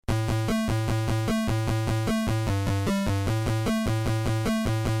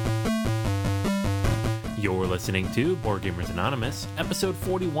You're listening to Board Gamers Anonymous, episode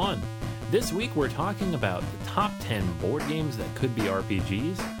 41. This week we're talking about the top 10 board games that could be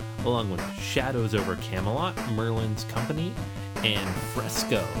RPGs, along with Shadows over Camelot, Merlin's Company, and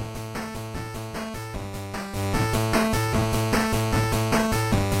Fresco.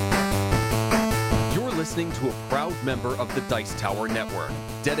 You're listening to a proud member of the Dice Tower Network,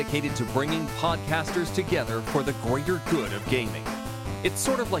 dedicated to bringing podcasters together for the greater good of gaming. It's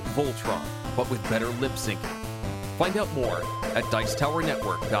sort of like Voltron, but with better lip syncing. Find out more at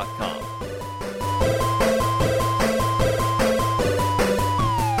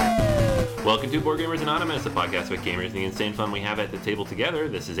dicetowernetwork.com. Welcome to Board Gamers Anonymous, a podcast with gamers and the insane fun we have at the table together.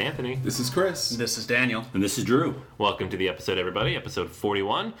 This is Anthony. This is Chris. This is Daniel. And this is Drew. Welcome to the episode, everybody, episode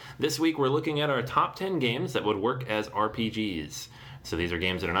 41. This week we're looking at our top 10 games that would work as RPGs. So these are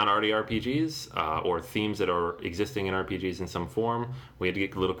games that are not already RPGs, or themes that are existing in RPGs in some form. We had to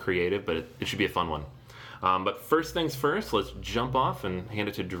get a little creative, but it should be a fun one. But first things first, let's jump off and hand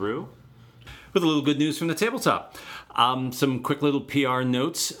it to Drew. With a little good news from the tabletop. Some quick little PR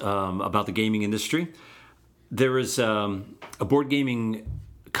notes about the gaming industry. There is a board gaming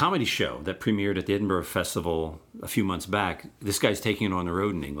comedy show that premiered at the Edinburgh Festival a few months back. This guy's taking it on the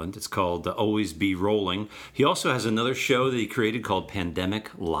road in England. It's called Always Be Rolling. He also has another show that he created called Pandemic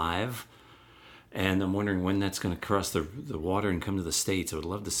Live. And I'm wondering when that's going to cross the water and come to the States. I would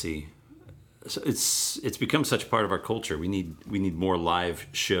love to see. So it's become such part of our culture. We need more live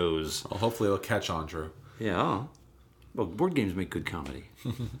shows. Well, hopefully it'll catch on, Drew. Yeah. Well, board games make good comedy.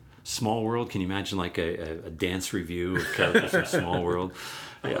 Small World. Can you imagine like a dance review of characters from Small World?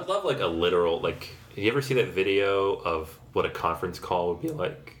 I would love like a literal, like, you ever see that video of what a conference call would be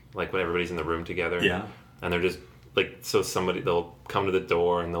like when everybody's in the room together? Yeah. And they're just, like, so they'll come to the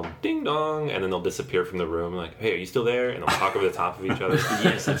door and they'll ding dong, and then they'll disappear from the room, like, hey, are you still there? And they'll talk over the top of each other.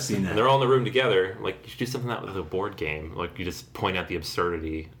 Yes, I've seen that. And they're all in the room together. Like, you should do something like that with a board game. Like, you just point out the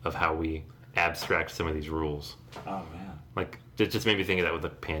absurdity of how we abstract some of these rules. Oh, man. Like, it just made me think of that with the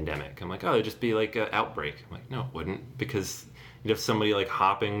pandemic. I'm like, oh, it'd just be like an outbreak. I'm like, no, it wouldn't, because you'd have somebody like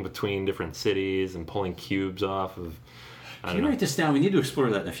hopping between different cities and pulling cubes off of. Can you write this down? We need to explore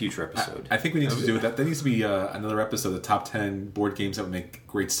that in a future episode. I think we need to do that. There needs to be another episode, the top 10 board games that would make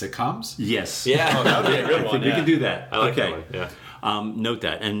great sitcoms. Yes. Yeah, that would be a good one. We can do that. I like okay. that one. Yeah. Note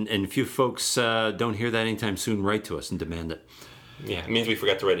that. And if you folks don't hear that anytime soon, write to us and demand it. Yeah, it means we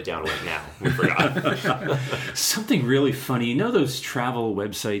forgot to write it down right now. We forgot. Something really funny. You know those travel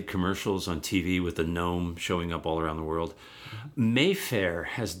website commercials on TV with the gnome showing up all around the world? Mayfair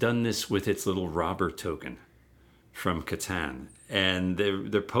has done this with its little robber token from Catan. And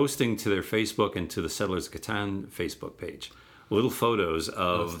they're posting to their Facebook and to the Settlers of Catan Facebook page little photos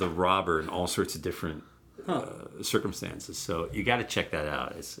of the robber in all sorts of different circumstances. So you got to check that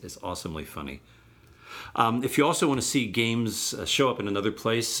out. It's awesomely funny. If you also want to see games show up in another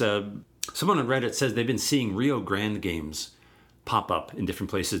place, someone on Reddit says they've been seeing Rio Grande games pop up in different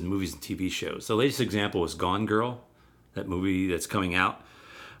places in movies and TV shows. The latest example was Gone Girl, that movie that's coming out.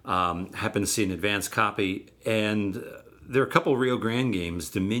 Happened to see an advanced copy, and there are a couple of Rio Grande games,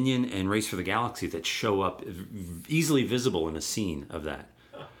 Dominion and Race for the Galaxy, that show up easily visible in a scene of that.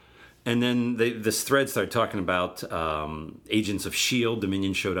 And then this thread started talking about Agents of S.H.I.E.L.D.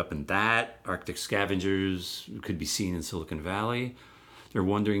 Dominion showed up in that. Arctic Scavengers could be seen in Silicon Valley. They're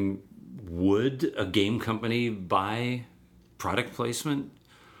wondering, would a game company buy product placement?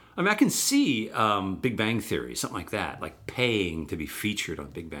 I mean, I can see Big Bang Theory, something like that, like paying to be featured on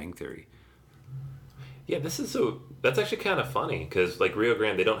Big Bang Theory. Yeah, that's actually kind of funny, because like Rio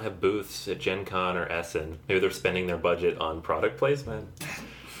Grande, they don't have booths at Gen Con or Essen. Maybe they're spending their budget on product placement.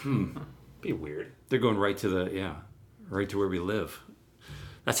 Be weird. They're going right to where we live.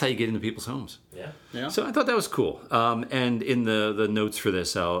 That's how you get into people's homes. Yeah. So I thought that was cool. And in the notes for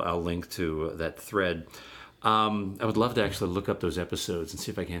this, I'll link to that thread. I would love to actually look up those episodes and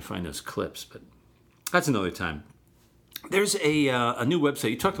see if I can find those clips, but that's another time. There's a new website.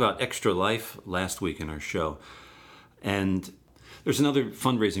 You talked about Extra Life last week in our show, and there's another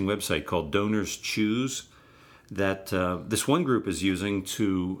fundraising website called Donors Choose that this one group is using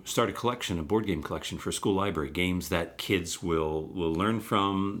to start a board game collection for a school library, games that kids will learn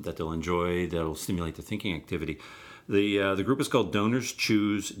from, that they'll enjoy, that'll stimulate the thinking activity. The group is called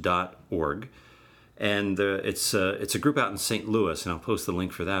DonorsChoose.org, and it's a group out in St. Louis, and I'll post the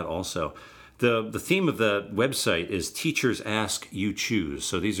link for that also. The theme of the website is Teachers Ask, You Choose.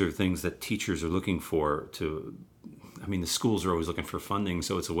 So these are things that teachers are looking for the schools are always looking for funding,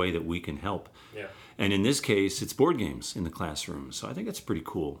 so it's a way that we can help. Yeah. And in this case, it's board games in the classroom. So I think that's pretty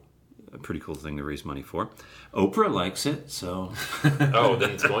cool. a pretty cool thing to raise money for. Oprah likes it, so Oh,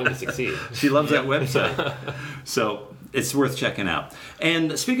 then it's going to succeed. she loves that website. So it's worth checking out.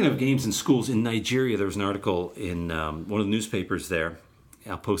 And speaking of games in schools, in Nigeria, there was an article in one of the newspapers there.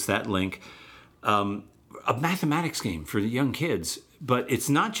 I'll post that link. A mathematics game for the young kids. But it's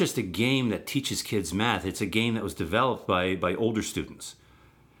not just a game that teaches kids math. It's a game that was developed by older students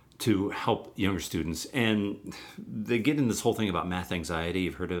to help younger students. And they get in this whole thing about math anxiety.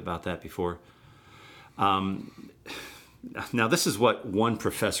 You've heard about that before. Now, this is what one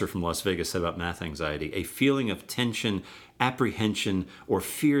professor from Las Vegas said about math anxiety: a feeling of tension, apprehension, or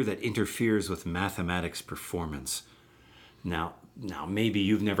fear that interferes with mathematics performance. Now, maybe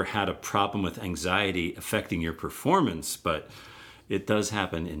you've never had a problem with anxiety affecting your performance, but it does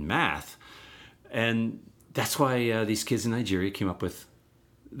happen in math. And that's why these kids in Nigeria came up with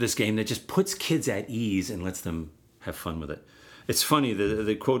this game that just puts kids at ease and lets them have fun with it. It's funny,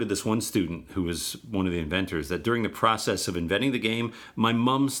 they quoted this one student who was one of the inventors, that during the process of inventing the game, my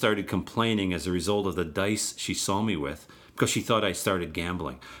mom started complaining as a result of the dice she saw me with, because she thought I started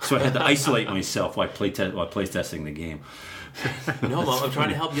gambling. So I had to isolate myself while playtesting the game. No, Mom, I'm trying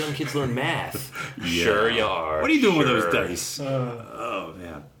to help young kids learn math. Yeah. Sure you are. What are you doing with those dice? Oh,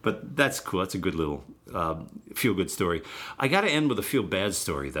 man. But that's cool. That's a good little feel-good story. I got to end with a feel-bad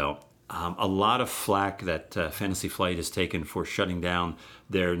story, though. A lot of flack that Fantasy Flight has taken for shutting down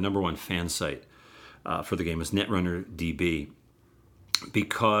their number one fan site for the game is Netrunner DB,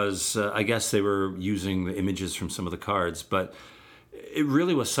 because I guess they were using the images from some of the cards, but it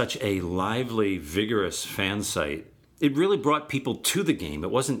really was such a lively, vigorous fan site. It really brought people to the game. It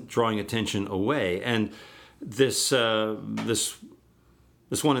wasn't drawing attention away. And this one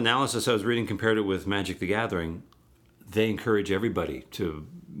analysis I was reading compared it with Magic the Gathering. They encourage everybody to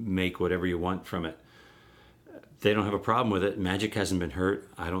make whatever you want from it. They don't have a problem with it. Magic hasn't been hurt.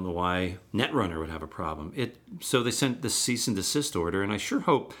 I don't know why Netrunner would have a problem. So they sent the cease and desist order, and I sure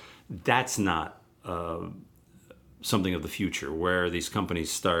hope that's not something of the future, where these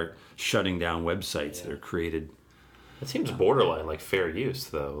companies start shutting down websites that are created. It seems borderline like fair use,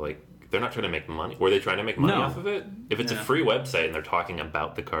 though. Like, they're not trying to make money. Were they trying to make money off of it? If it's a free website and they're talking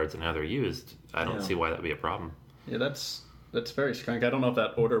about the cards and how they're used, I don't see why that would be a problem. Yeah, that's very strange. I don't know if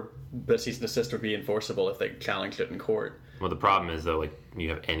that order, the cease and desist, would be enforceable if they challenged it in court. Well, the problem is, though, like, you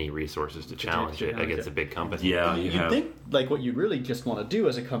have any resources to challenge it against a big company. Yeah, you'd think, like, what you'd really just want to do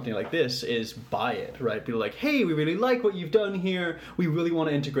as a company like this is buy it, right? Be like, hey, we really like what you've done here. We really want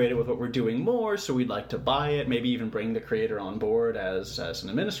to integrate it with what we're doing more, so we'd like to buy it. Maybe even bring the creator on board as an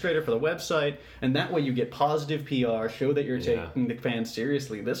administrator for the website. And that way you get positive PR, show that you're taking the fans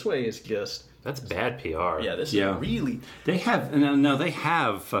seriously. This way is just... That's bad PR. Yeah, this is really... They have...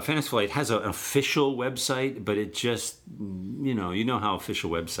 Fantasy Flight has an official website, but it just... You know how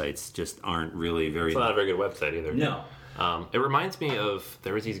official websites just aren't really very... It's not a very good website either. No. It reminds me of...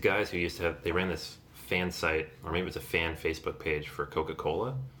 There was these guys who used to have... They ran this fan site, or maybe it was a fan Facebook page for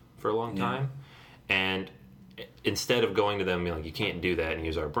Coca-Cola for a long time. And instead of going to them and being like, you can't do that and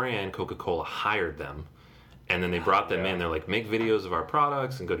use our brand, Coca-Cola hired them. And then they brought them in. They're like, make videos of our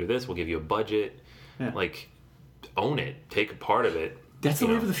products and go do this. We'll give you a budget. Yeah. Like, own it. Take a part of it. That's the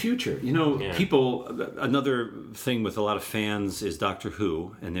way of the future. People... Another thing with a lot of fans is Doctor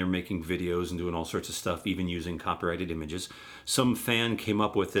Who, and they're making videos and doing all sorts of stuff, even using copyrighted images. Some fan came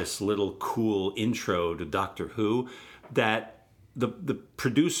up with this little cool intro to Doctor Who that the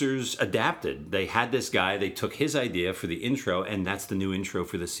producers adapted. They had this guy. They took his idea for the intro, and that's the new intro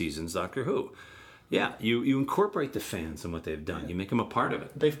for this season's Doctor Who. Yeah, you incorporate the fans and what they've done. You make them a part of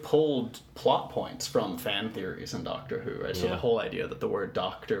it. They've pulled plot points from fan theories in Doctor Who, right? So the whole idea that the word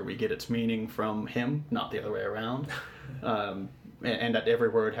doctor, we get its meaning from him, not the other way around. And that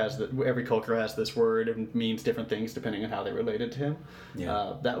every culture has this word and means different things depending on how they related to him.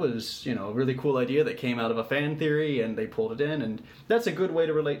 Yeah. That was, a really cool idea that came out of a fan theory, and they pulled it in, and that's a good way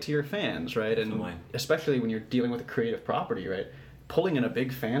to relate to your fans, right? Definitely. And especially when you're dealing with a creative property, right? Pulling in a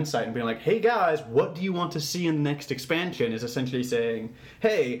big fan site and being like, hey guys, what do you want to see in the next expansion, is essentially saying,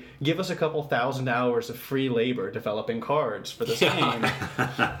 hey, give us a couple 1,000 hours of free labor developing cards for this game.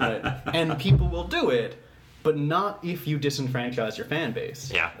 Right? And people will do it, but not if you disenfranchise your fan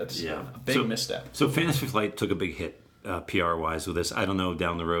base. Yeah. That's a big misstep. So Fantasy Flight took a big hit PR-wise with this. I don't know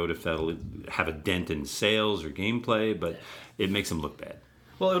down the road if that'll have a dent in sales or gameplay, but it makes them look bad.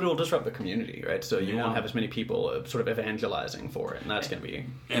 Well, it will disrupt the community, right? So you won't have as many people sort of evangelizing for it, and that's going to be...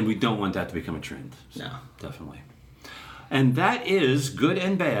 And we don't want that to become a trend. So no. Definitely. And that is good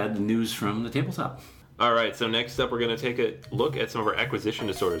and bad news from the tabletop. All right, so next up we're going to take a look at some of our acquisition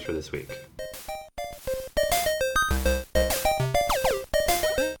disorders for this week.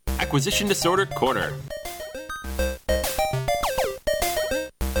 Acquisition Disorder Corner.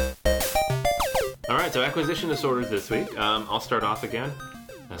 All right, so acquisition disorders this week. I'll start off again,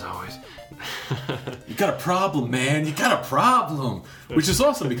 as always. You got a problem, man. You got a problem. Which is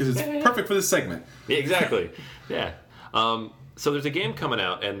awesome because it's perfect for this segment. Yeah, exactly. Yeah. So there's a game coming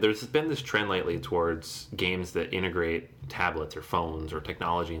out, and there's been this trend lately towards games that integrate tablets or phones or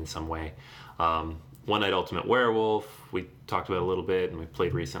technology in some way. One Night Ultimate Werewolf, we talked about a little bit, and we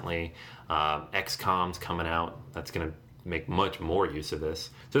played recently. XCOM's coming out. That's going to make much more use of this.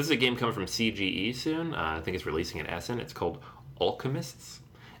 So this is a game coming from CGE soon. I think it's releasing at Essen. It's called Alchemists.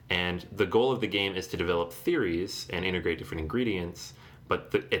 And the goal of the game is to develop theories and integrate different ingredients,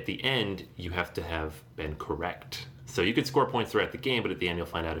 but at the end, you have to have been correct. So you can score points throughout the game, but at the end, you'll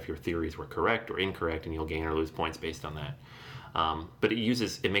find out if your theories were correct or incorrect, and you'll gain or lose points based on that. But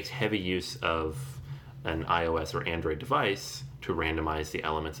it makes heavy use of an iOS or Android device to randomize the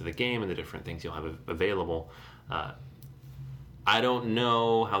elements of the game and the different things you'll have available. I don't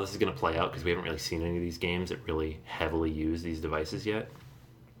know how this is going to play out because we haven't really seen any of these games that really heavily use these devices yet.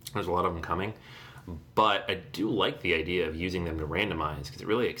 There's a lot of them coming, but I do like the idea of using them to randomize because it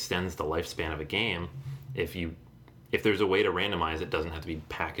really extends the lifespan of a game. If there's a way to randomize, it doesn't have to be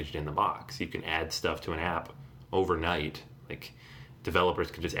packaged in the box. You can add stuff to an app overnight. Like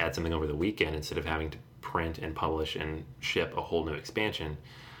developers could just add something over the weekend instead of having to print and publish and ship a whole new expansion.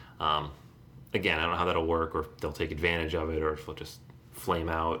 Again, I don't know how that'll work, or if they'll take advantage of it, or if they'll just flame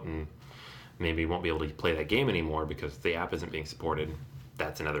out and maybe won't be able to play that game anymore because the app isn't being supported.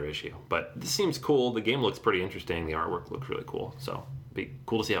 That's another issue. But this seems cool. The game looks pretty interesting. The artwork looks really cool. So it'd be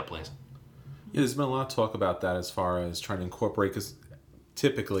cool to see how it plays. Yeah, there's been a lot of talk about that as far as trying to incorporate, because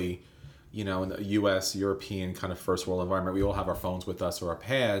typically, in the U.S., European kind of first world environment, we all have our phones with us or our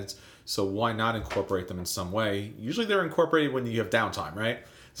pads, so why not incorporate them in some way? Usually they're incorporated when you have downtime, right?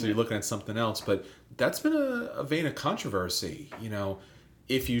 So you're looking at something else, but that's been a vein of controversy,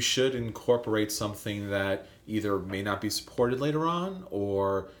 if you should incorporate something that either may not be supported later on,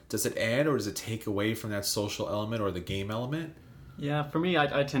 or does it add or does it take away from that social element or the game element? Yeah, for me,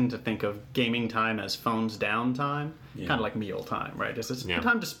 I tend to think of gaming time as phones down time, kind of like meal time, right? It's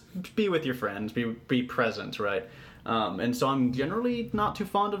time to be with your friends, be present, right? And so I'm generally not too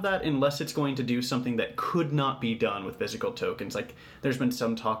fond of that unless it's going to do something that could not be done with physical tokens. Like, there's been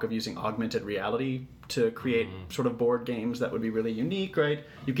some talk of using augmented reality to create sort of board games that would be really unique, right?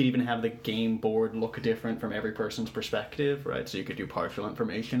 You could even have the game board look different from every person's perspective, right? So you could do partial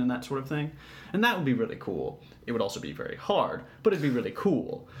information and that sort of thing. And that would be really cool. It would also be very hard, but it'd be really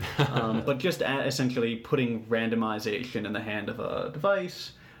cool. But just essentially putting randomization in the hand of a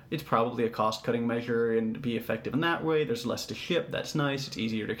device, it's probably a cost-cutting measure and to be effective in that way. There's less to ship. That's nice. It's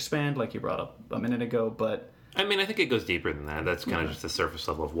easier to expand, like you brought up a minute ago, but... I mean, I think it goes deeper than that. That's kind of just the surface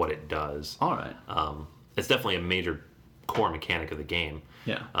level of what it does. All right. It's definitely a major core mechanic of the game.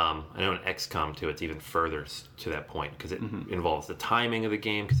 Yeah. I know in XCOM, too, it's even further to that point because it involves the timing of the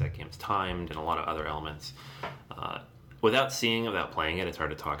game, because that game's timed, and a lot of other elements. Without playing it, it's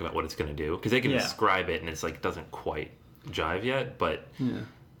hard to talk about what it's going to do, because they can describe it, and it's like, it doesn't quite jive yet, but... Yeah.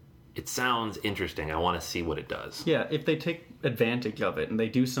 It sounds interesting. I want to see what it does. Yeah, if they take advantage of it and they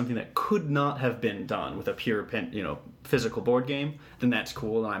do something that could not have been done with a pure physical board game, then that's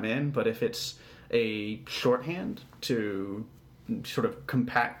cool and I'm in. But if it's a shorthand to sort of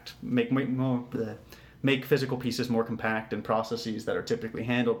compact, make physical pieces more compact and processes that are typically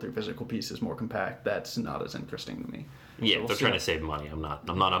handled through physical pieces more compact, that's not as interesting to me. Yeah, so they're trying to save money. I'm not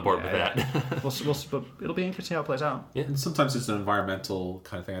on board with that. But it'll be interesting how it plays out. Yeah, and sometimes it's an environmental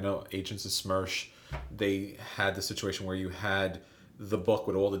kind of thing. I know Agents of Smersh, they had the situation where you had the book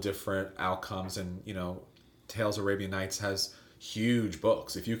with all the different outcomes, and Tales of Arabian Nights has huge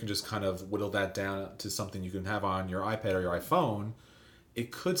books. If you can just kind of whittle that down to something you can have on your iPad or your iPhone,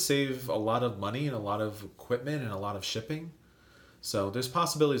 it could save a lot of money and a lot of equipment and a lot of shipping. So there's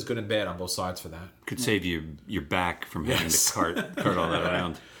possibilities good and bad on both sides for that. Could save you your back from having to cart all that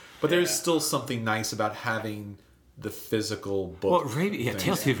around. But there's still something nice about having the physical book. Well,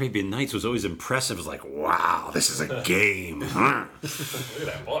 Tales of the Arabian Nights was always impressive. It was like, wow, this is a game. Look at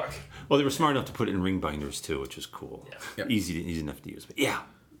that book. Well, they were smart enough to put it in ring binders too, which is cool. Yeah. Easy enough to use. But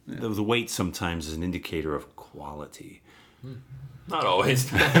the weight sometimes is an indicator of quality. Not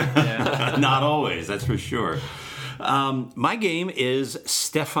always. Not always, that's for sure. My game is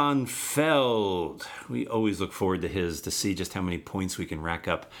Stefan Feld. We always look forward to his to see just how many points we can rack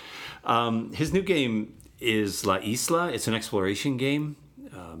up. His new game is La Isla. It's an exploration game,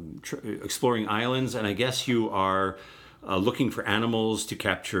 exploring islands, and I guess you are looking for animals to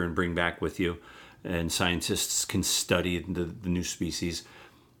capture and bring back with you, and scientists can study the new species.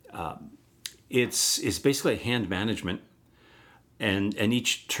 It's basically hand management, and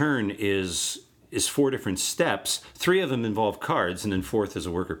each turn is 4 different steps. 3 of them involve cards, and then 4th is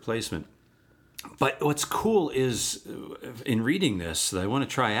a worker placement. But what's cool is, in reading this, that I want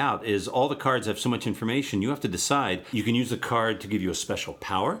to try out, is all the cards have so much information. You have to decide. You can use the card to give you a special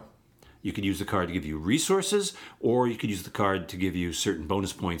power. You could use the card to give you resources, or you could use the card to give you certain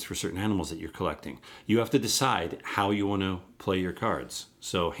bonus points for certain animals that you're collecting. You have to decide how you want to play your cards.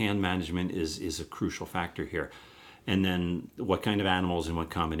 So hand management is a crucial factor here. And then what kind of animals and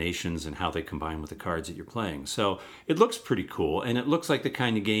what combinations and how they combine with the cards that you're playing. So it looks pretty cool, and it looks like the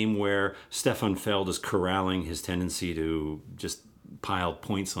kind of game where Stefan Feld is corralling his tendency to just pile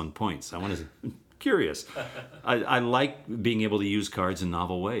points on points. Curious. I like being able to use cards in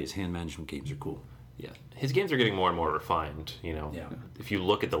novel ways. Hand management games are cool. Yeah, his games are getting more and more refined. If you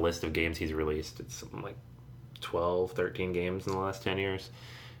look at the list of games he's released, it's something like 12, 13 games in the last 10 years.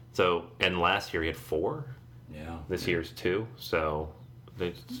 So, and last year he had 4. Yeah. This year's 2. So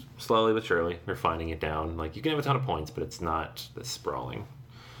they slowly but surely refining it down. Like, you can have a ton of points, but it's not the sprawling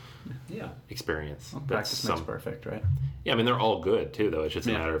experience. Well, practice makes perfect, right? Yeah, I mean, they're all good too, though. It's just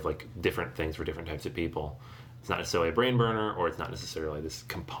a matter of like different things for different types of people. It's not necessarily a brain burner, or it's not necessarily this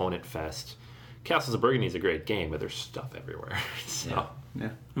component fest. Castles of Burgundy is a great game, but there's stuff everywhere. So. Yeah.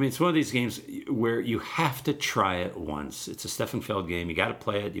 I mean, it's one of these games where you have to try it once. It's a Stefan Feld game. You got to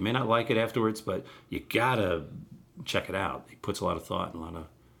play it. You may not like it afterwards, but you got to check it out. He puts a lot of thought and a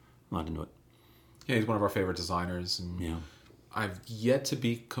lot into it. Yeah, he's one of our favorite designers. And I've yet to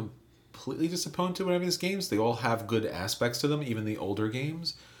be completely disappointed with any of his games. They all have good aspects to them, even the older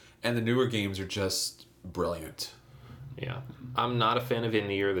games. And the newer games are just brilliant. Yeah. I'm not a fan of In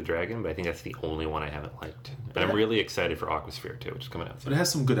the Year of the Dragon, but I think that's the only one I haven't liked. But I'm really excited for Aquasphere too, which is coming out soon. But it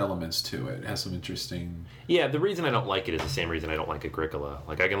has some good elements to it. It has some interesting... Yeah, the reason I don't like it is the same reason I don't like Agricola.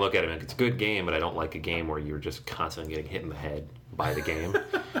 Like, I can look at it and it's a good game, but I don't like a game where you're just constantly getting hit in the head by the game.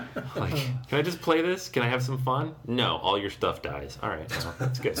 Like, can I just play this? Can I have some fun? No, all your stuff dies. All right, well,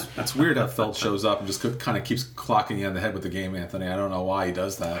 that's good. It's weird how Feld shows up and just kind of keeps clocking you on the head with the game, Anthony. I don't know why he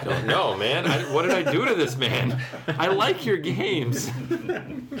does that. I don't know, man. What did I do to this man? I like your games.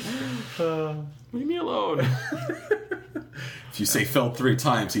 Leave me alone. If you say Feld 3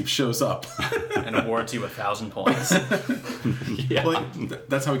 times, he shows up. And awards you 1,000 points. Yeah. Well,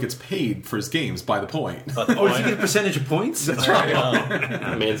 that's how he gets paid for his games, by the point. Oh, does he get a percentage of points? That's right.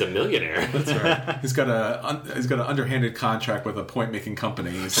 That man's a millionaire. That's right. He's got an underhanded contract with a point-making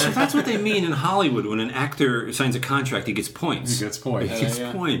company. So that's what they mean in Hollywood. When an actor signs a contract, he gets points. He gets points. He gets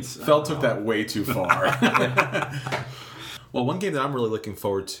points. Feld took that way too far. Well, one game that I'm really looking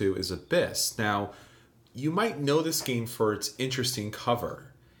forward to is Abyss. Now, you might know this game for its interesting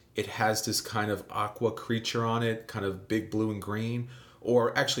cover. It has this kind of aqua creature on it, kind of big blue and green.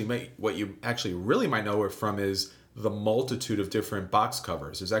 Or actually, what you actually really might know it from is the multitude of different box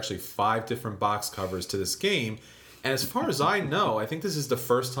covers. There's actually 5 different box covers to this game. And as far as I know, I think this is the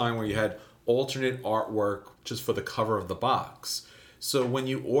first time where you had alternate artwork just for the cover of the box. So when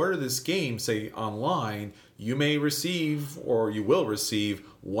you order this game, say online, you may receive, or you will receive,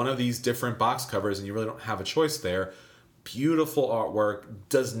 one of these different box covers, and you really don't have a choice there. Beautiful artwork.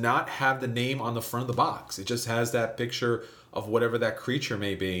 Does not have the name on the front of the box. It just has that picture of whatever that creature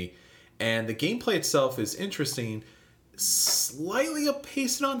may be. And the gameplay itself is interesting. Slightly a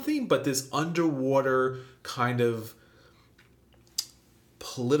pasted on theme, but this underwater kind of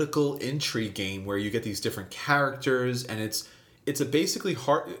political intrigue game where you get these different characters, and it's a basically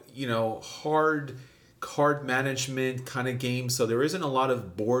hard card management kind of game. So there isn't a lot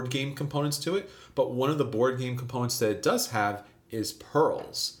of board game components to it, but one of the board game components that it does have is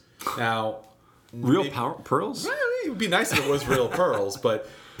pearls. Now, pearls? Well, it would be nice if it was real pearls, but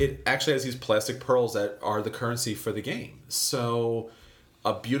it actually has these plastic pearls that are the currency for the game. So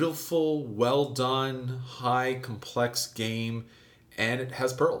a beautiful, well done, high complex game. And it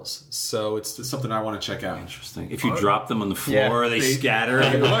has pearls, so it's something I want to check out. Interesting. If you drop them on the floor, they scatter.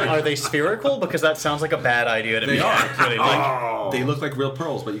 Are they spherical? Because that sounds like a bad idea to me. They are. Actually. They look like real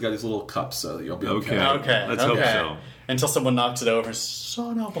pearls, but you got these little cups, so you'll be okay. Okay. Let's hope so. Until someone knocks it over.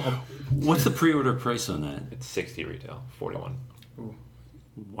 Son of a... What's the pre-order price on that? It's 60 retail, 41. Ooh.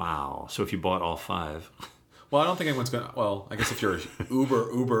 Wow. So if you bought all 5... Well, I don't think anyone's going to... Well, I guess if you're an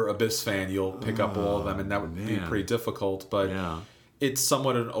uber Abyss fan, you'll pick up all of them, and that would be pretty difficult, but... Yeah. It's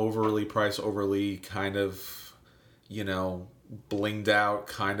somewhat an overly priced, overly kind of, blinged out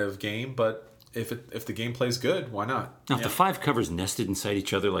kind of game. But if the game plays good, why not? Now, if the 5 covers nested inside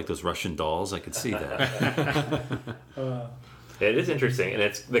each other like those Russian dolls, I could see that. It is interesting, and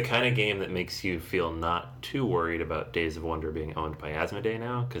it's the kind of game that makes you feel not too worried about Days of Wonder being owned by Asmodee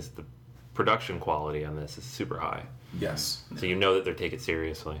now, because the production quality on this is super high. Yes. So you know that they're taking it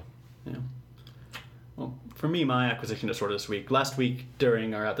seriously. Yeah. Well, for me, my acquisition disorder this week. Last week,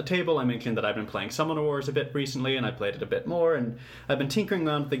 during our At the Table, I mentioned that I've been playing Summoner Wars a bit recently, and I played it a bit more, and I've been tinkering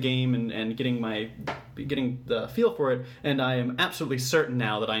around with the game and getting the feel for it, and I am absolutely certain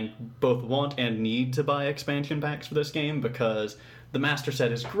now that I both want and need to buy expansion packs for this game, because the master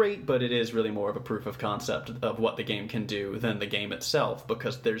set is great, but it is really more of a proof of concept of what the game can do than the game itself,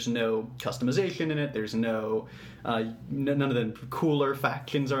 because there's no customization in it, there's no none of the cooler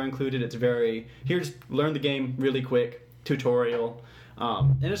factions are included. It's very, here's, learn the game really quick, tutorial,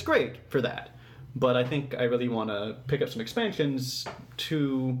 and it's great for that. But I think I really want to pick up some expansions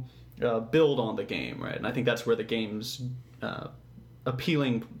to build on the game, right? And I think that's where the game's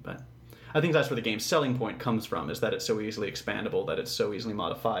appealing... I think that's where the game's selling point comes from, is that it's so easily expandable, that it's so easily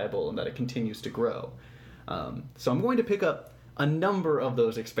modifiable, and that it continues to grow. So I'm going to pick up a number of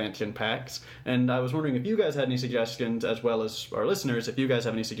those expansion packs, and I was wondering if you guys had any suggestions, as well as our listeners. If you guys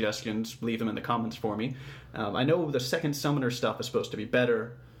have any suggestions, leave them in the comments for me. I know the second Summoner stuff is supposed to be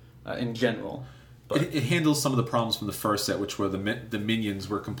better in general. But It handles some of the problems from the first set, which were the minions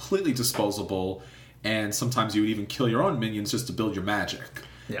were completely disposable, and sometimes you would even kill your own minions just to build your magic.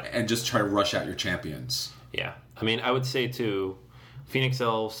 Yeah. And just try to rush out your champions. Yeah. I mean, I would say, too, Phoenix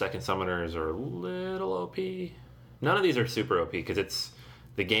Elves, Second Summoners are a little OP. None of these are super OP, because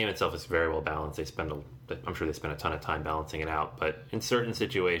the game itself is very well balanced. I'm sure they spend a ton of time balancing it out, but in certain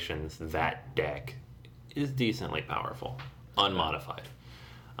situations, that deck is decently powerful, unmodified.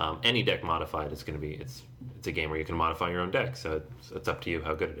 Any deck modified is going to be, it's a game where you can modify your own deck, so it's up to you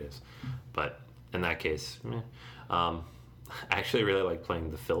how good it is. But in that case, I actually really like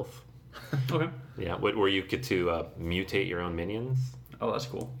playing the Filth. okay. Yeah, where you get to mutate your own minions. Oh, that's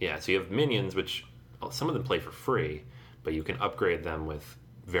cool. Yeah, so you have minions, which some of them play for free, but you can upgrade them with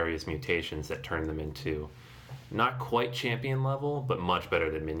various mutations that turn them into not quite champion level, but much better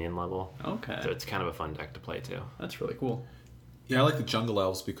than minion level. Okay. So it's kind of a fun deck to play, too. That's really cool. Yeah, I like the Jungle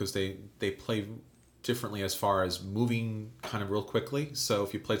Elves because they play differently as far as moving kind of real quickly. So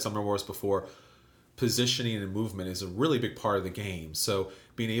if you played Summoner Wars before, positioning and movement is a really big part of the game. So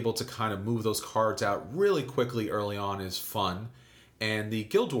being able to kind of move those cards out really quickly early on is fun. And the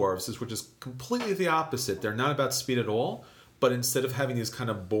Guild Dwarves, which is completely the opposite. They're not about speed at all, but instead of having these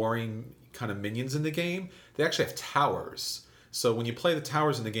kind of boring kind of minions in the game, they actually have towers. So when you play the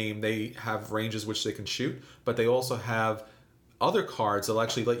towers in the game, they have ranges which they can shoot, but they also have other cards that'll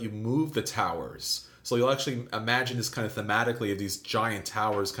actually let you move the towers. So you'll actually imagine this kind of thematically of these giant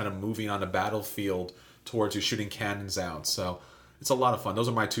towers kind of moving on a battlefield towards you, shooting cannons out. So it's a lot of fun. Those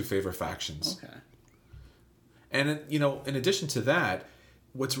are my two favorite factions. Okay. And, in addition to that,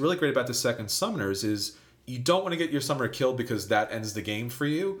 what's really great about the second Summoners is you don't want to get your Summoner killed because that ends the game for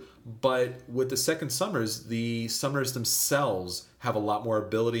you. But with the second Summoners, the Summoners themselves have a lot more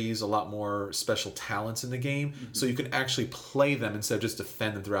abilities, a lot more special talents in the game. Mm-hmm. So you can actually play them instead of just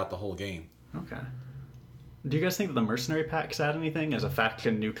defend them throughout the whole game. Okay. Do you guys think that the Mercenary Packs add anything as a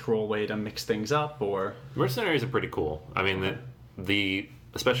faction-neutral way to mix things up, or...? Mercenaries are pretty cool. I mean,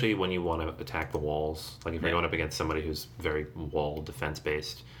 especially when you want to attack the walls. Like if you're going up against somebody who's very wall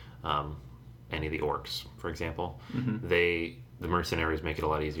defense-based, any of the orcs, for example, the mercenaries make it a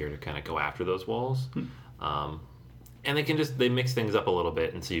lot easier to kind of go after those walls. And they mix things up a little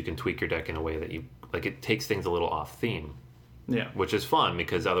bit, and so you can tweak your deck in a way that it takes things a little off theme. Yeah, which is fun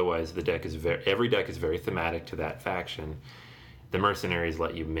because otherwise every deck is very thematic to that faction. The mercenaries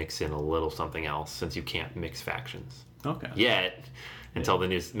let you mix in a little something else since you can't mix factions. Okay. Yet, until the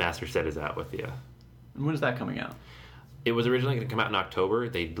new master set is out with you. And when is that coming out? It was originally going to come out in October.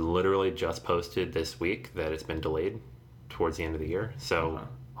 They literally just posted this week that it's been delayed towards the end of the year. So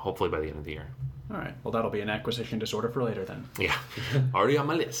hopefully by the end of the year. All right. Well, that'll be an acquisition disorder for later then. Yeah. Already on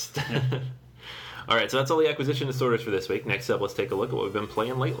my list. All right, so that's all the acquisition disorders for this week. Next up, let's take a look at what we've been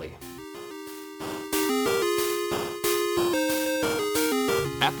playing lately.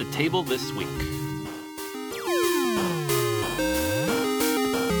 At the table this week.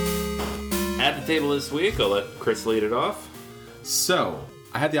 At the table this week, I'll let Chris lead it off. So,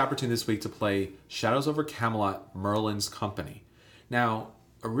 I had the opportunity this week to play Shadows over Camelot, Merlin's Company. Now,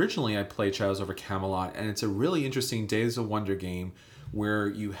 originally I played Shadows over Camelot, and it's a really interesting Days of Wonder game where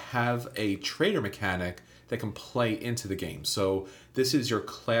you have a trader mechanic that can play into the game. So this is your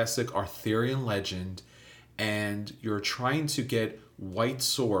classic Arthurian legend, and you're trying to get white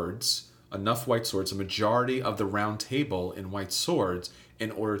swords, enough white swords, a majority of the round table in white swords, in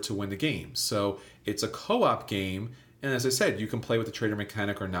order to win the game. So it's a co-op game, And as I said, you can play with the trader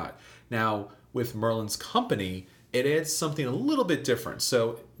mechanic or not. Now, with Merlin's Company, it adds something a little bit different.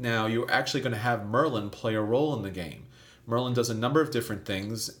 So now you're actually going to have Merlin play a role in the game. Merlin does a number of different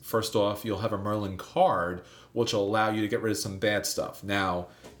things. First off, you'll have a Merlin card, which will allow you to get rid of some bad stuff. Now,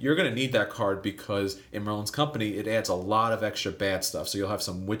 you're going to need that card because in Merlin's Company, it adds a lot of extra bad stuff. So you'll have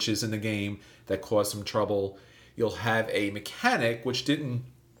some witches in the game that cause some trouble. You'll have a mechanic, which the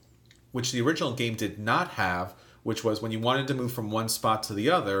original game did not have, which was when you wanted to move from one spot to the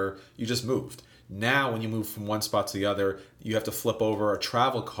other, you just moved. Now, when you move from one spot to the other, you have to flip over a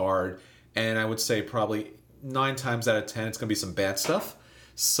travel card, and I would say probably 9 times out of 10, it's going to be some bad stuff.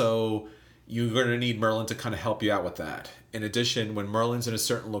 So you're going to need Merlin to kind of help you out with that. In addition, when Merlin's in a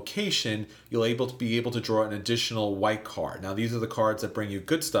certain location, you'll be able to draw an additional white card. Now, these are the cards that bring you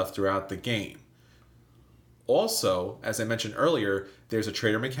good stuff throughout the game. Also, as I mentioned earlier, there's a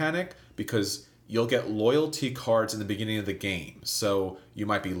trader mechanic because you'll get loyalty cards in the beginning of the game. So you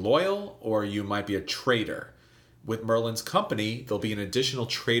might be loyal or you might be a traitor. With Merlin's Company, there'll be an additional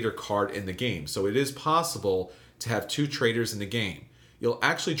trader card in the game. So it is possible to have 2 traders in the game. You'll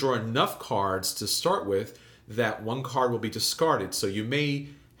actually draw enough cards to start with that one card will be discarded. So you may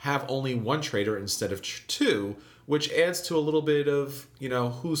have only 1 trader instead of 2, which adds to a little bit of,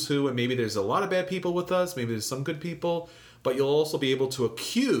 who's who, and maybe there's a lot of bad people with us, maybe there's some good people, but you'll also be able to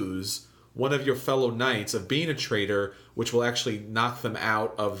accuse one of your fellow knights of being a traitor, which will actually knock them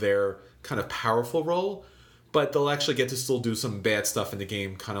out of their kind of powerful role, but they'll actually get to still do some bad stuff in the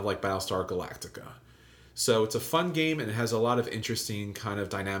game, kind of like Battlestar Galactica. So it's a fun game, and it has a lot of interesting kind of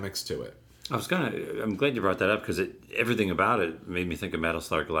dynamics to it. I'm glad you brought that up because everything about it made me think of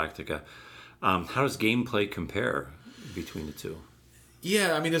Battlestar Galactica. How does gameplay compare between the two?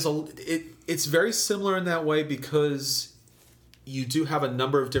 Yeah, I mean, it's very similar in that way because you do have a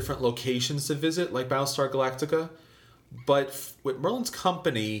number of different locations to visit, like Battlestar Galactica. But with Merlin's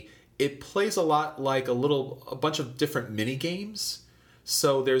Company, it plays a lot like a bunch of different mini games.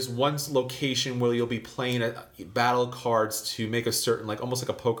 So there's one location where you'll be playing battle cards to make a certain, like almost like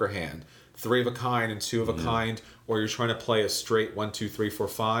a poker hand, 3 of a kind and 2 of a kind, or you're trying to play a straight 1, 2, 3, 4,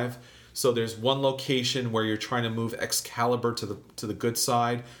 5. So there's one location where you're trying to move Excalibur to the good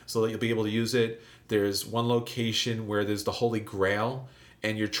side so that you'll be able to use it. There's one location where there's the Holy Grail,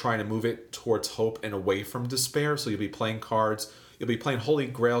 and you're trying to move it towards hope and away from despair. So you'll be playing cards. You'll be playing Holy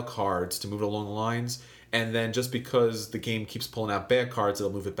Grail cards to move it along the lines. And then just because the game keeps pulling out bad cards,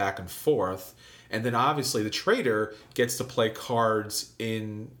 it'll move it back and forth. And then obviously the trader gets to play cards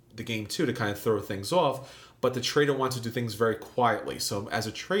in the game too to kind of throw things off. But the trader wants to do things very quietly. So as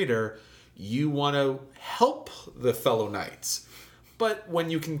a trader, you want to help the fellow knights. But when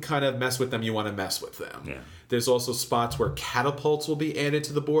you can kind of mess with them, you want to mess with them. Yeah. There's also spots where catapults will be added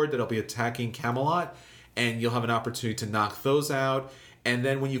to the board that'll be attacking Camelot, and you'll have an opportunity to knock those out. And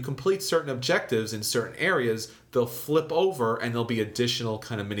then when you complete certain objectives in certain areas, they'll flip over and there'll be additional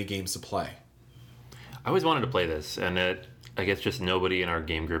kind of mini games to play. I always wanted to play this, and I guess just nobody in our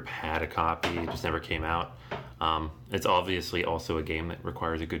game group had a copy. It just never came out. It's obviously also a game that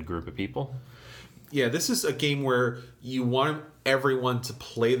requires a good group of people. Yeah, this is a game where you want everyone to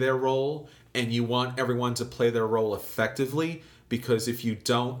play their role, and you want everyone to play their role effectively, because if you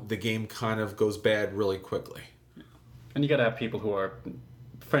don't, the game kind of goes bad really quickly. And you got to have people who are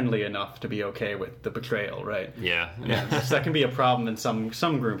friendly enough to be okay with the betrayal, right? Yeah. So that can be a problem in some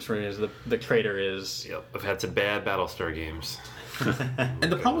groups where the traitor is... Yep, I've had some bad Battlestar games.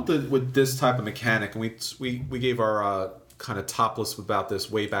 And the problem with this type of mechanic, and we gave our kind of top list about this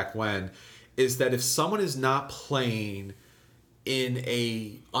way back when, is that if someone is not playing in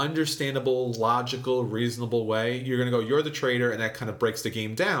a understandable, logical, reasonable way, you're going to go, you're the traitor, and that kind of breaks the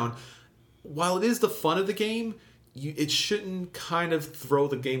game down. While it is the fun of the game, it shouldn't kind of throw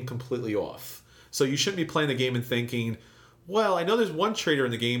the game completely off. So you shouldn't be playing the game and thinking, well, I know there's one traitor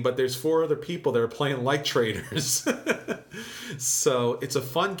in the game, but there's 4 other people that are playing like traitors. So it's a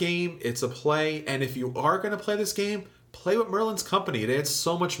fun game, it's a play, and if you are going to play this game, play with Merlin's Company. It adds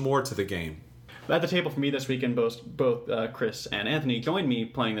so much more to the game. At the table for me this weekend, both Chris and Anthony joined me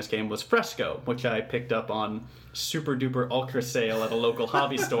playing this game was Fresco, which I picked up on super duper ultra sale at a local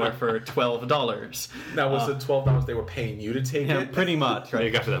hobby store for $12. Now, was it $12 they were paying you to take it? Pretty much, right?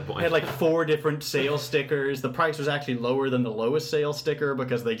 You got to that point. It had like 4 different sale stickers. The price was actually lower than the lowest sale sticker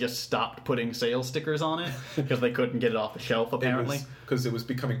because they just stopped putting sale stickers on it because they couldn't get it off the shelf, apparently. Because it was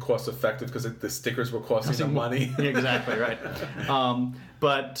becoming cost effective because the stickers were costing them money. Exactly, right.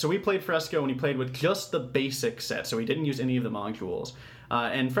 But so we played Fresco, and he played with just the basic set, so he didn't use any of the modules.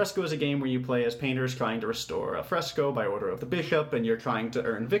 And Fresco is a game where you play as painters trying to restore a fresco by order of the bishop, and you're trying to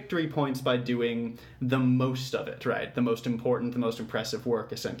earn victory points by doing the most of it, right? The most important, the most impressive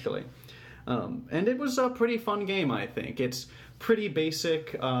work, essentially. And it was a pretty fun game, I think. It's pretty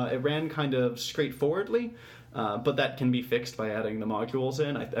basic. It ran kind of straightforwardly, but that can be fixed by adding the modules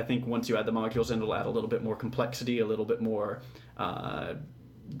in. I think once you add the modules in, it'll add a little bit more complexity, a little bit more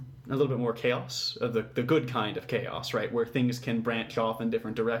chaos, the good kind of chaos, right? Where things can branch off in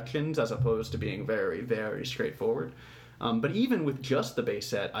different directions as opposed to being very, very straightforward. But even with just the base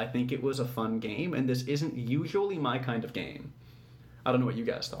set, I think it was a fun game, and this isn't usually my kind of game. I don't know what you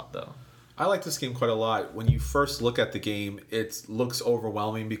guys thought, though. I like this game quite a lot. When you first look at the game, it looks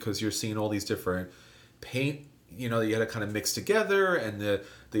overwhelming because you're seeing all these different paint, that you had to kind of mix together, and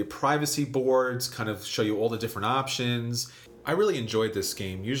the privacy boards kind of show you all the different options. I really enjoyed this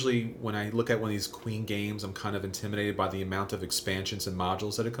game. Usually when I look at one of these Queen games, I'm kind of intimidated by the amount of expansions and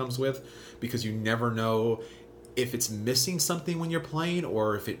modules that it comes with, because you never know if it's missing something when you're playing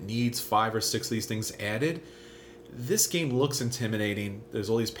or if it needs 5 or 6 of these things added. This game looks intimidating. There's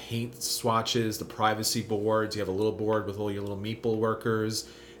all these paint swatches, the privacy boards. You have a little board with all your little meeple workers.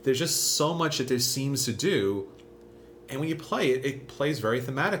 There's just so much that this seems to do. And when you play it, it plays very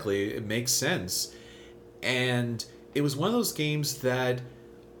thematically. It makes sense. And it was one of those games that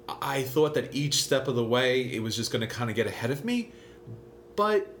I thought that each step of the way, it was just going to kind of get ahead of me.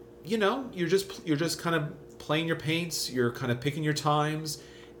 But, you're just kind of playing your paints. You're kind of picking your times.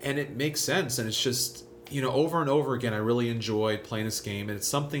 And it makes sense. And it's just, over and over again, I really enjoyed playing this game. And it's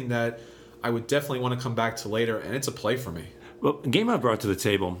something that I would definitely want to come back to later. And it's a play for me. Well, the game I brought to the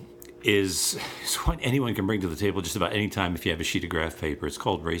table is what anyone can bring to the table just about any time if you have a sheet of graph paper. It's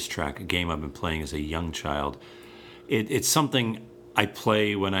called Racetrack, a game I've been playing as a young child. It's something I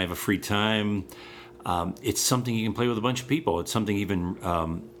play when I have a free time. It's something you can play with a bunch of people. It's something even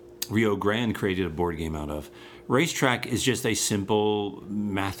Rio Grande created a board game out of. Racetrack is just a simple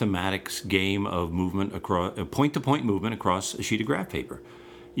mathematics game of movement across point-to-point movement across a sheet of graph paper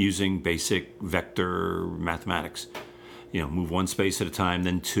using basic vector mathematics. Move one space at a time,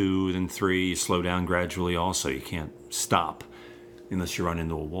 then 2, then 3, slow down gradually also. You can't stop unless you run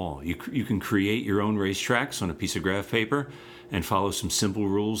into a wall. You can create your own racetracks on a piece of graph paper and follow some simple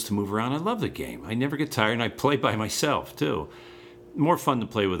rules to move around. I love the game. I never get tired, and I play by myself, too. More fun to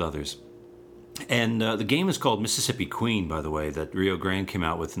play with others. And the game is called Mississippi Queen, by the way, that Rio Grande came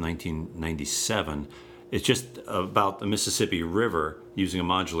out with in 1997. It's just about the Mississippi River using a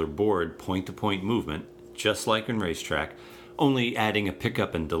modular board, point-to-point movement, just like in Racetrack, only adding a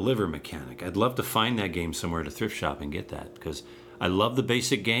pick-up and deliver mechanic. I'd love to find that game somewhere at a thrift shop and get that, because I love the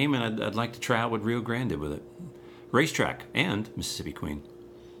basic game, and I'd like to try out what Rio Grande did with it. Racetrack and Mississippi Queen.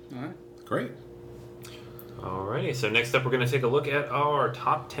 All right, great. Alrighty, so next up we're going to take a look at our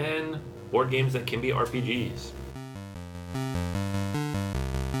top 10 board games that can be RPGs.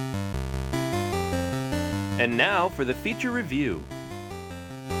 And now for the feature review.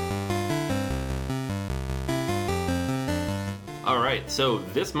 Alright, so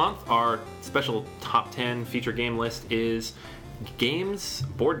this month our special top 10 feature game list is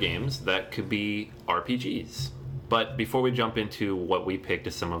board games that could be RPGs. But before we jump into what we picked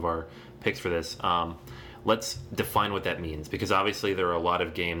as some of our picks for this, let's define what that means, because obviously there are a lot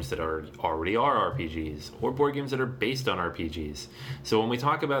of games that already are RPGs, or board games that are based on RPGs. So when we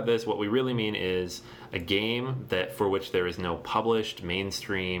talk about this, what we really mean is a game that for which there is no published,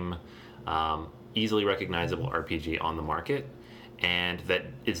 mainstream, easily recognizable RPG on the market, and that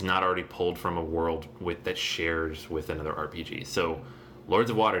is not already pulled from a world that shares with another RPG. So Lords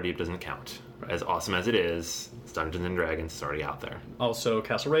of Waterdeep doesn't count. As awesome as it is, it's Dungeons & Dragons is already out there. Also,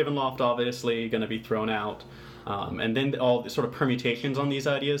 Castle Ravenloft, obviously, going to be thrown out. And then all the sort of permutations on these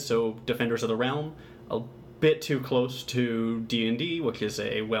ideas. So Defenders of the Realm, a bit too close to D&D, which is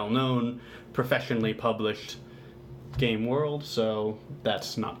a well-known, professionally published game world. So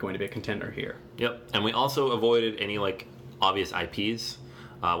that's not going to be a contender here. Yep. And we also avoided any, obvious IPs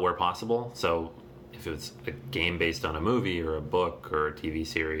where possible. So if it was a game based on a movie or a book or a TV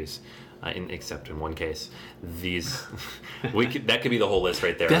series, except in one case, that could be the whole list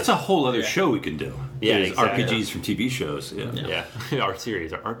right there. That's a whole other show we can do. Yeah, exactly. RPGs from TV shows. Yeah. Our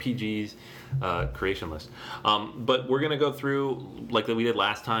series, our RPGs creation list. But we're going to go through, like we did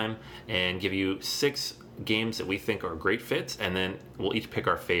last time, and give you 6 games that we think are great fits, and then we'll each pick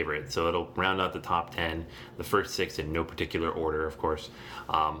our favorite. So it'll round out the top 10, the first 6 in no particular order, of course,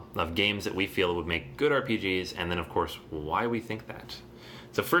 of games that we feel would make good RPGs, and then, of course, why we think that.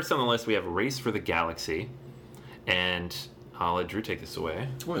 So first on the list, we have Race for the Galaxy, and I'll let Drew take this away.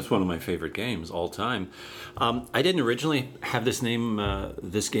 Well, it's one of my favorite games all time. I didn't originally have this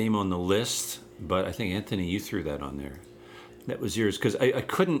game on the list, but I think, Anthony, you threw that on there. That was yours, because I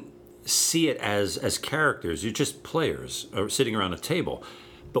couldn't see it as characters. You're just players sitting around a table.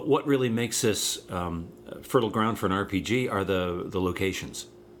 But what really makes this fertile ground for an RPG are the locations.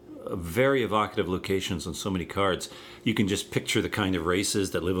 Very evocative locations on so many cards. You can just picture the kind of races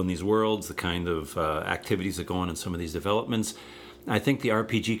that live on these worlds, the kind of activities that go on in some of these developments. I think the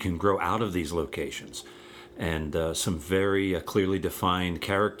RPG can grow out of these locations, and some very clearly defined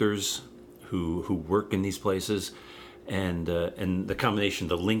characters who work in these places, and the combination,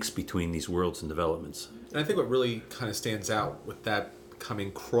 the links between these worlds and developments. And I think what really kind of stands out with that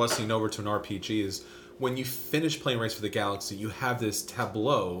crossing over to an RPG is when you finish playing Race for the Galaxy, you have this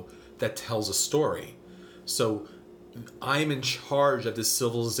tableau that tells a story. So I'm in charge of this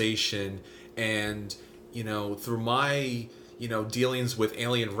civilization, and through my dealings with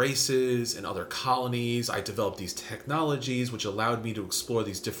alien races and other colonies, I developed these technologies which allowed me to explore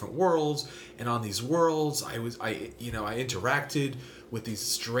these different worlds. And on these worlds, I interacted with these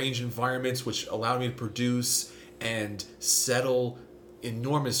strange environments which allowed me to produce and settle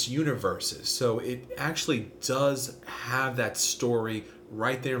enormous universes. So it actually does have that story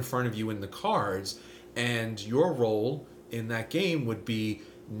right there in front of you in the cards, and your role in that game would be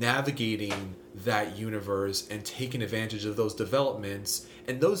navigating that universe and taking advantage of those developments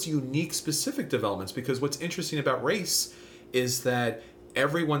and those unique specific developments. Because what's interesting about Race is that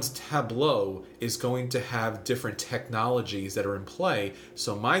everyone's tableau is going to have different technologies that are in play.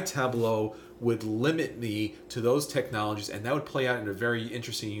 So my tableau would limit me to those technologies, and that would play out in a very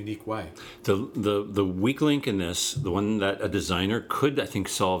interesting, unique way. The weak link in this, the one that a designer could, I think,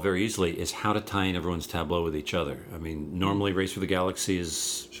 solve very easily, is how to tie in everyone's tableau with each other. I mean, normally Race for the Galaxy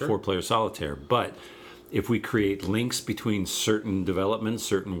is four-player solitaire, but if we create links between certain developments,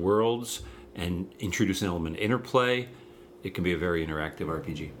 certain worlds, and introduce an element of interplay, it can be a very interactive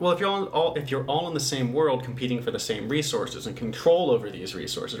RPG. Well, if you're all in the same world competing for the same resources and control over these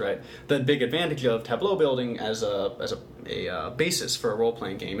resources, right? The big advantage of tableau building as a basis for a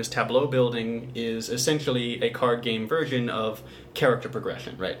role-playing game is tableau building is essentially a card game version of character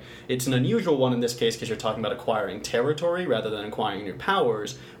progression, right? It's an unusual one in this case because you're talking about acquiring territory rather than acquiring new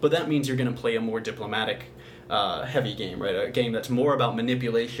powers, but that means you're going to play a more diplomatic heavy game, right? A game that's more about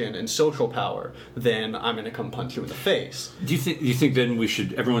manipulation and social power than I'm going to come punch you in the face. Do you think then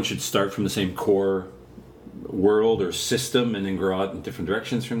everyone should start from the same core world or system and then grow out in different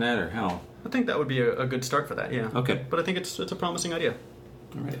directions from that, or how? I think that would be a good start for that, yeah. Okay. But I think it's a promising idea.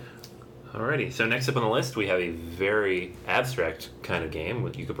 All right. Alrighty, so next up on the list we have a very abstract kind of game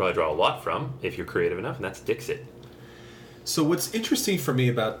you could probably draw a lot from if you're creative enough, and that's Dixit. So what's interesting for me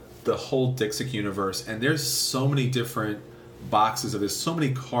about the whole Dixit universe, and there's so many different boxes of this, so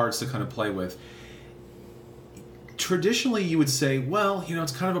many cards to kind of play with. Traditionally, you would say, well,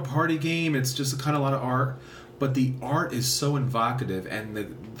 it's kind of a party game, it's just kind of a lot of art, but the art is so evocative, and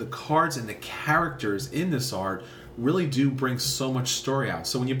the cards and the characters in this art really do bring so much story out.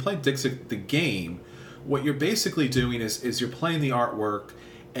 So when you play Dixit, the game, what you're basically doing is you're playing the artwork,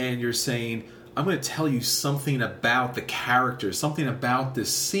 and you're saying, I'm going to tell you something about the characters, something about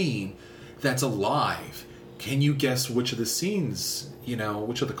this scene that's alive. Can you guess which of the scenes,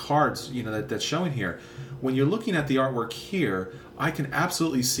 which of the cards, that's showing here? When you're looking at the artwork here, I can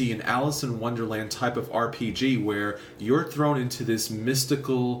absolutely see an Alice in Wonderland type of RPG where you're thrown into this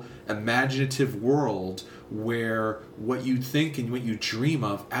mystical, imaginative world where what you think and what you dream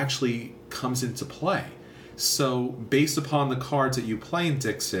of actually comes into play. So based upon the cards that you play in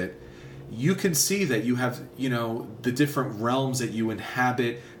Dixit, you can see that you have, the different realms that you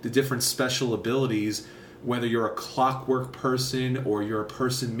inhabit, the different special abilities, whether you're a clockwork person or you're a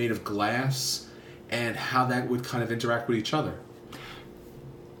person made of glass, and how that would kind of interact with each other.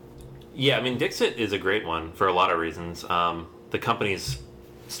 Yeah, I mean, Dixit is a great one for a lot of reasons. The company's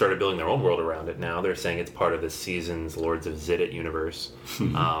started building their own world around it now. They're saying it's part of this season's Lords of Zidit universe.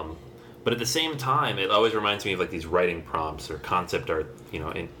 But at the same time, it always reminds me of like these writing prompts or concept art.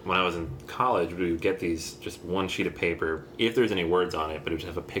 When I was in college, we would get these just one sheet of paper, if there's any words on it, but it would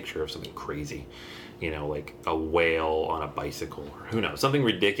just have a picture of something crazy, like a whale on a bicycle, or who knows, something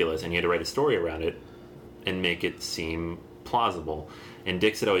ridiculous, and you had to write a story around it and make it seem plausible. And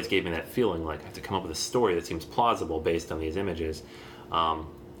Dixit always gave me that feeling like I have to come up with a story that seems plausible based on these images. I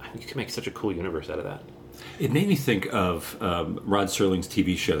think you can make such a cool universe out of that. It made me think of Rod Serling's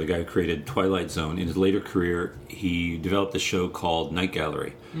TV show, the guy who created Twilight Zone. In his later career, he developed a show called Night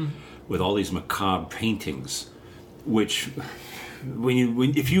Gallery with all these macabre paintings, which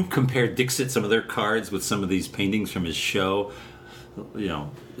if you compare Dixit, some of their cards with some of these paintings from his show,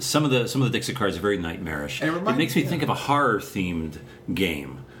 some of the Dixit cards are very nightmarish. It makes me think of a horror themed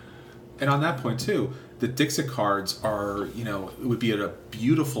game. And on that point too, the Dixit cards are, it would be a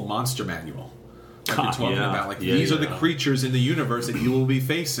beautiful monster manual. Like you're talking about, like these are the creatures in the universe that you will be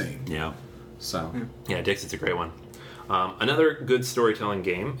facing. Yeah. So. Yeah, Dixit's a great one. Another good storytelling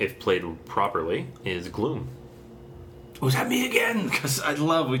game, if played properly, is Gloom. Was that me again? Because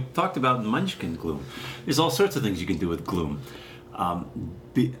we talked about Munchkin Gloom. There's all sorts of things you can do with Gloom.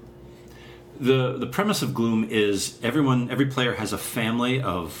 The premise of Gloom is every player has a family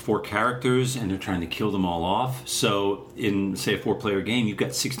of 4 characters, and they're trying to kill them all off. So in, say, a 4-player game, you've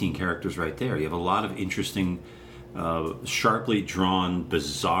got 16 characters right there. You have a lot of interesting, sharply drawn,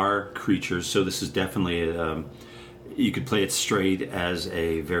 bizarre creatures. So this is definitely you could play it straight as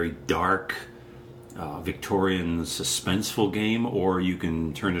a very dark, Victorian, suspenseful game, or you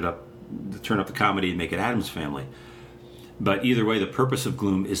can turn up the comedy and make it Addams Family. But either way, the purpose of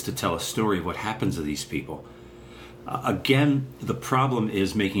Gloom is to tell a story of what happens to these people. Again, the problem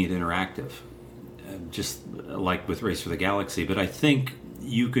is making it interactive, just like with Race for the Galaxy. But I think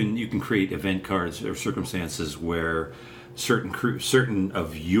you can create event cards or circumstances where certain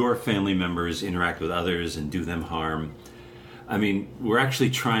of your family members interact with others and do them harm. I mean, we're actually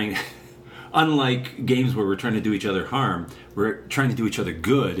trying, unlike games where we're trying to do each other harm, we're trying to do each other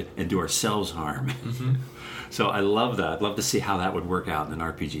good and do ourselves harm. Mm-hmm. So I love that. I'd love to see how that would work out in an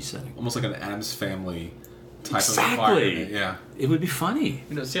RPG setting. Almost like an Addams Family type of environment. Yeah. It would be funny.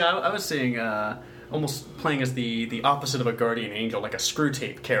 I was seeing almost playing as the opposite of a guardian angel, like a screw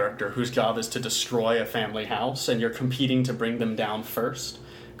tape character whose job is to destroy a family house, and you're competing to bring them down first,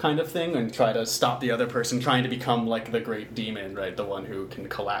 kind of thing, and try to stop the other person trying to become like the great demon, right? The one who can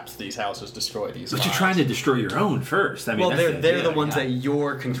collapse these houses, destroy these. But you're trying to destroy your own first. I mean, they're the ones that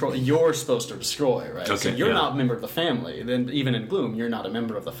you're supposed to destroy, right? Okay, so you're not a member of the family. Then even in Gloom, you're not a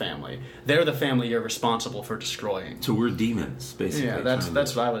member of the family. They're the family you're responsible for destroying. So we're demons, basically. Yeah, that's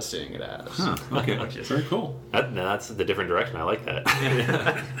what I was seeing it as. Huh, okay. Very cool. That's the different direction. I like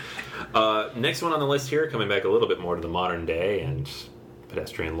that. Next one on the list here, coming back a little bit more to the modern day and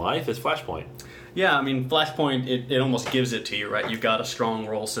pedestrian life, is Flashpoint. Yeah, I mean, Flashpoint, it almost gives it to you, right? You've got a strong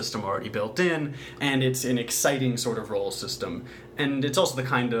role system already built in, and it's an exciting sort of role system. And it's also the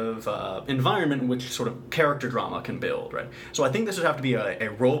kind of environment in which sort of character drama can build, right? So I think this would have to be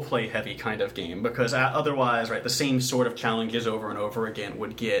a role-play heavy kind of game, because otherwise, right, the same sort of challenges over and over again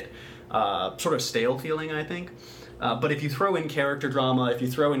would get sort of stale feeling, I think. But if you throw in character drama, if you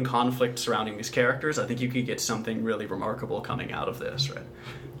throw in conflict surrounding these characters, I think you could get something really remarkable coming out of this, right?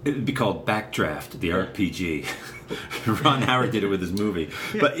 It would be called Backdraft, the RPG. Ron Howard did it with his movie.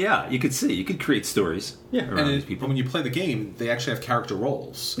 Yeah. But yeah, you could create stories around these people. And when you play the game, they actually have character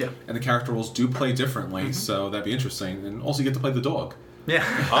roles. Yeah. And the character roles do play differently, so that'd be interesting. And also you get to play the dog. Yeah.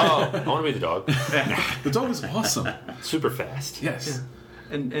 Oh, I want to be the dog. The dog is awesome. Super fast. Yes. Yeah.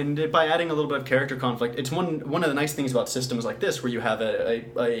 And by adding a little bit of character conflict, it's one of the nice things about systems like this, where you have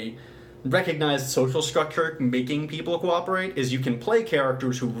a recognized social structure making people cooperate, is you can play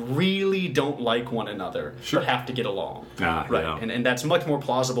characters who really don't like one another, but have to get along. Right? Yeah. And that's much more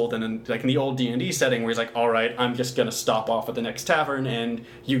plausible than in the old D&D setting, where he's like, all right, I'm just going to stop off at the next tavern, and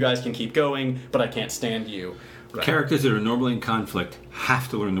you guys can keep going, but I can't stand you. Right. Characters that are normally in conflict have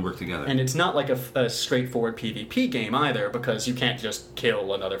to learn to work together. And it's not like a straightforward PvP game either, because you can't just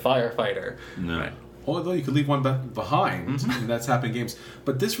kill another firefighter. No. Right? Although you could leave one behind, and that's happened in games.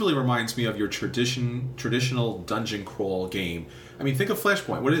 But this really reminds me of your traditional dungeon crawl game. I mean, think of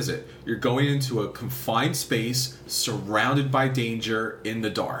Flashpoint. What is it? You're going into a confined space, surrounded by danger, in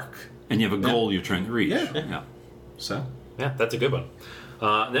the dark. And you have a goal you're trying to reach. Yeah. So? Yeah, that's a good one.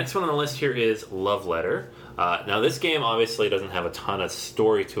 Next one on the list here is Love Letter. Now, this game obviously doesn't have a ton of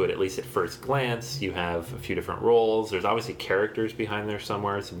story to it, at least at first glance. You have a few different roles. There's obviously characters behind there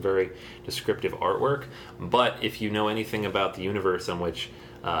somewhere, some very descriptive artwork. But if you know anything about the universe in which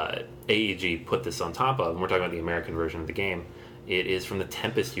AEG put this on top of, and we're talking about the American version of the game, it is from the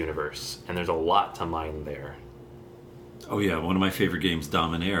Tempest universe, and there's a lot to mine there. Oh yeah, one of my favorite games,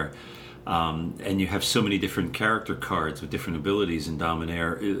 Dominaire. And you have so many different character cards with different abilities in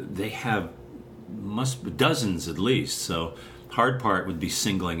Dominaire. They have dozens at least, so hard part would be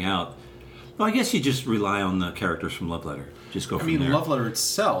singling out. Well, I guess you just rely on the characters from Love Letter. Just go from there. Love Letter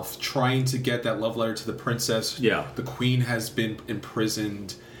itself, trying to get that love letter to the princess. Yeah. The queen has been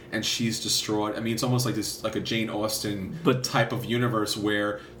imprisoned, and she's destroyed. I mean, it's almost like this, like a Jane Austen But- type of universe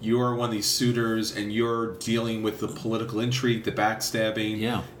where you are one of these suitors and you're dealing with the political intrigue, the backstabbing,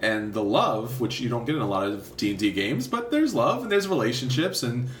 Yeah. and the love, which you don't get in a lot of D&D games, but there's love and there's relationships,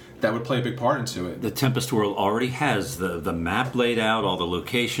 and that would play a big part into it. The Tempest world already has the map laid out, all the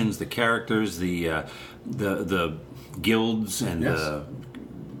locations, the characters, the guilds, and Yes.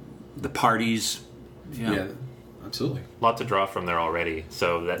 the parties. Yeah, absolutely. Lot to draw from there already.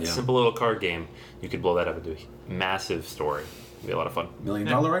 So that Yeah. simple little card game, you could blow that up into a massive story. It'd be a lot of fun. $1 million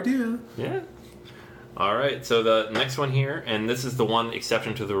idea. Yeah. All right. So the next one here, and this is the one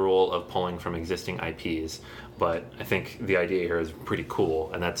exception to the rule of pulling from existing IPs, but I think the idea here is pretty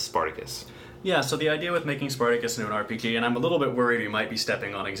cool, and that's Spartacus. Yeah, so the idea with making Spartacus into an RPG, and I'm a little bit worried we might be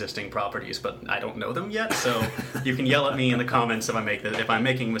stepping on existing properties, but I don't know them yet, so you can yell at me in the comments if I'm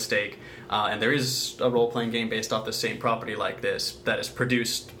making a mistake. And there is a role-playing game based off the same property like this that is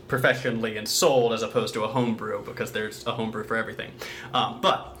produced professionally and sold as opposed to a homebrew, because there's a homebrew for everything.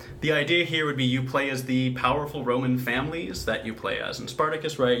 But the idea here would be you play as the powerful Roman families that you play as. In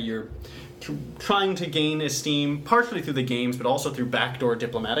Spartacus, right, you're trying to gain esteem partially through the games, but also through backdoor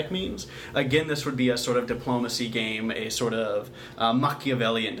diplomatic means. Again, this would be a sort of diplomacy game, a sort of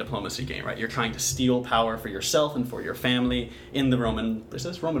Machiavellian diplomacy game, right? You're trying to steal power for yourself and for your family in the Roman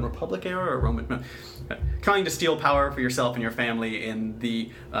Republic era or Roman? No. Trying to steal power for yourself and your family in the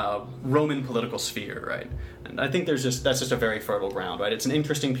Roman political sphere, right? And I think that's just a very fertile ground, right? It's an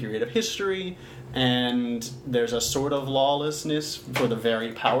interesting period of history, and there's a sort of lawlessness for the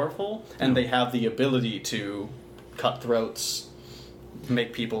very powerful, and they have the ability to cut throats,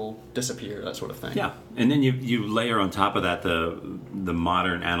 make people disappear, that sort of thing. Yeah, and then you layer on top of that the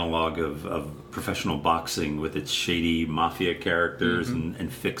modern analog of professional boxing with its shady mafia characters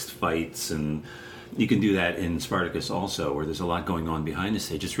and fixed fights, and you can do that in Spartacus also, where there's a lot going on behind the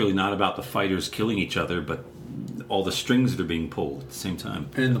stage. It's really not about the fighters killing each other, but all the strings that are being pulled at the same time.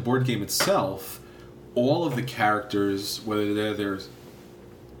 And in the board game itself, all of the characters, whether they're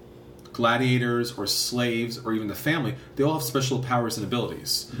gladiators or slaves or even the family, they all have special powers and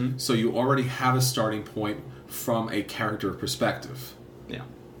abilities. So you already have a starting point from a character perspective. Yeah.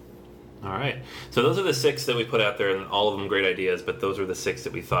 All right. So those are the 6 that we put out there, and all of them great ideas, but those are the 6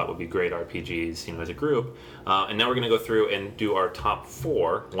 that we thought would be great RPGs, as a group. And now we're going to go through and do our top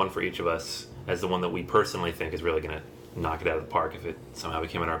 4, one for each of us, as the one that we personally think is really going to knock it out of the park if it somehow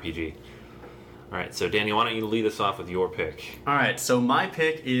became an RPG. All right, so Danny, why don't you lead us off with your pick? All right, so my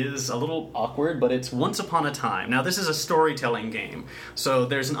pick is a little awkward, but it's Once Upon a Time. Now, this is a storytelling game, so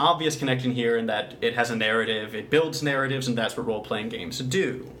there's an obvious connection here in that it has a narrative, it builds narratives, and that's what role-playing games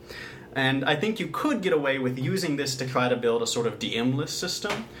do. And I think you could get away with using this to try to build a sort of DM-less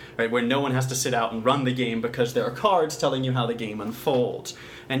system, right, where no one has to sit out and run the game because there are cards telling you how the game unfolds.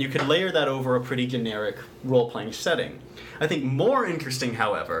 And you could layer that over a pretty generic role-playing setting. I think more interesting,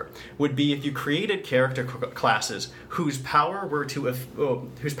 however, would be if you created character classes whose powers were to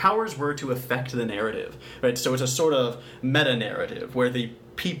affect the narrative, right? So it's a sort of meta-narrative where the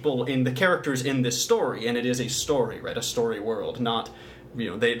characters in this story, and it is a story, right, a story world, not,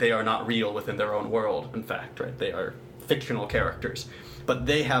 they are not real within their own world, in fact, right? They are fictional characters. But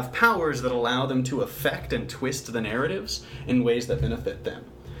they have powers that allow them to affect and twist the narratives in ways that benefit them.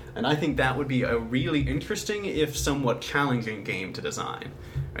 And I think that would be a really interesting, if somewhat challenging game to design.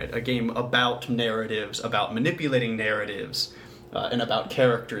 Right? A game about narratives, about manipulating narratives, and about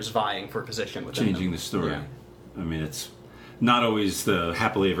characters vying for position within Changing them. the story. Yeah. I mean, it's not always the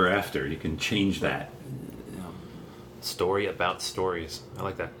happily ever after. You can change that. Story about stories. I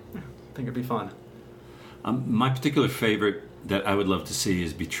like that. I think it'd be fun. My particular favorite that I would love to see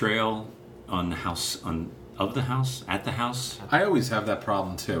is Betrayal at the House. I always have that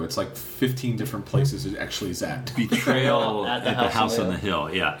problem too. It's like 15 different places it actually is at. Betrayal At at the the House House on on the the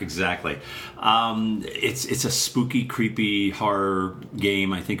Hill. Yeah, exactly. It's a spooky, creepy horror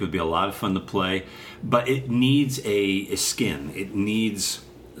game. I think it would be a lot of fun to play, but it needs a skin. It needs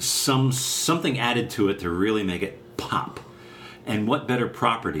something added to it to really make it pop. And what better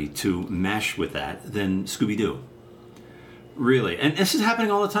property to mash with that than Scooby-Doo? Really. And this is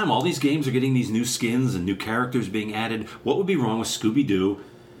happening all the time. All these games are getting these new skins and new characters being added. What would be wrong with Scooby-Doo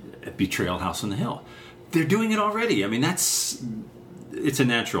at Betrayal House on the Hill? They're doing it already. I mean, it's a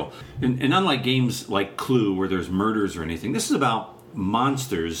natural. And unlike games like Clue where there's murders or anything, this is about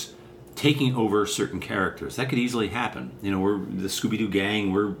monsters taking over certain characters. That could easily happen. We're the Scooby-Doo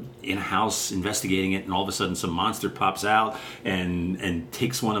gang, we're in a house investigating it, and all of a sudden some monster pops out and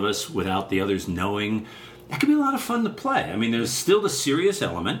takes one of us without the others knowing. that could be a lot of fun to play. I mean, there's still the serious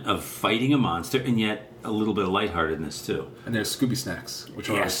element of fighting a monster, and yet a little bit of lightheartedness too. And there's Scooby snacks, which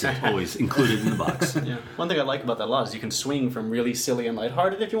are Yes, always included in the box. Yeah. One thing I like about that a lot is you can swing from really silly and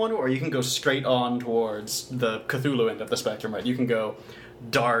lighthearted if you want to, or you can go straight on towards the Cthulhu end of the spectrum, right? You can go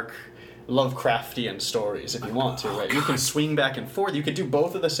dark, Lovecraftian stories if you want to, right? You can swing back and forth. You could do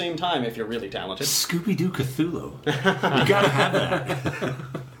both at the same time if you're really talented. Scooby-Doo Cthulhu. You gotta have that.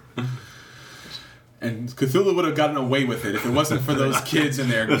 And Cthulhu would have gotten away with it if it wasn't for those kids in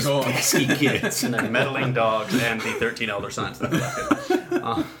there. Those pesky kids. And then meddling dogs and the 13 elder sons that left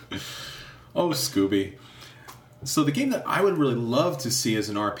it. Oh, Scooby. So the game that I would really love to see as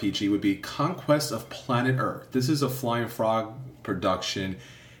an RPG would be Conquest of Planet Earth. This is a Flying Frog production.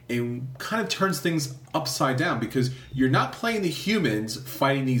 It kind of turns things upside down because you're not playing the humans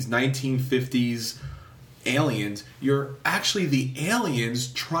fighting these 1950s aliens. You're actually the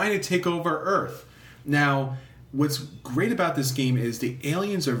aliens trying to take over Earth. Now, what's great about this game is the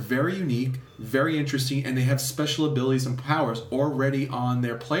aliens are very unique, very interesting, and they have special abilities and powers already on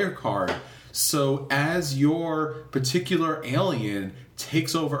their player card. So as your particular alien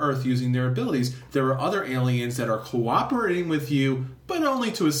takes over Earth using their abilities, there are other aliens that are cooperating with you, but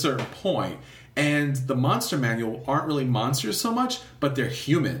only to a certain point. And the monster manual aren't really monsters so much, but they're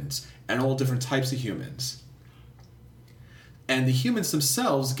humans, and all different types of humans. And the humans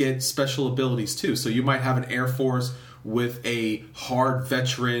themselves get special abilities too. So you might have an Air Force with a hard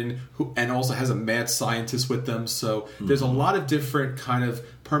veteran who and also has a mad scientist with them. So there's a lot of different kind of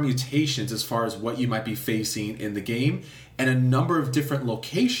permutations as far as what you might be facing in the game, and a number of different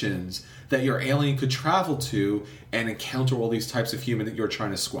locations that your alien could travel to and encounter all these types of human that you're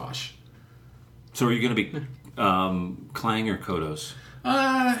trying to squash. So are you going to be Clang or Kodos?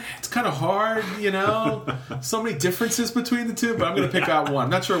 It's kind of hard, you know. So many differences between the two, but I'm going to pick out one.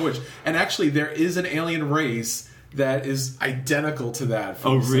 Not sure which. And actually, there is an alien race that is identical to that.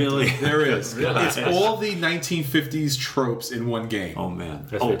 Oh, really? There is. Really? It's all the 1950s tropes in one game. Oh, man.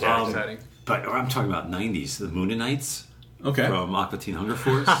 That's exciting. But I'm talking about 90s. The Mooninites. Okay. From Aqua Teen Hunger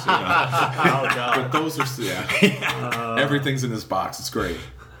Force. Oh, God. But those are, everything's in this box. It's great.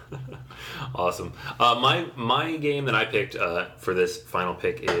 Awesome. My game that I picked for this final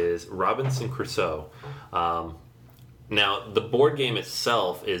pick is Robinson Crusoe. Now, the board game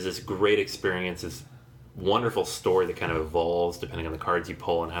itself is this great experience, this wonderful story that kind of evolves depending on the cards you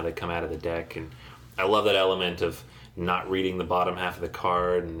pull and how they come out of the deck. And I love that element of not reading the bottom half of the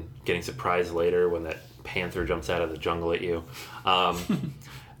card and getting surprised later when that panther jumps out of the jungle at you.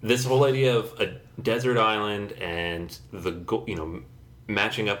 This whole idea of a desert island and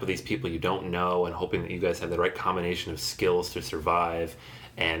matching up with these people you don't know and hoping that you guys have the right combination of skills to survive,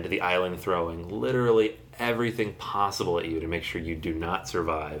 and the island throwing literally everything possible at you to make sure you do not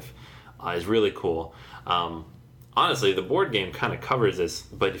survive is really cool. Honestly, the board game kind of covers this,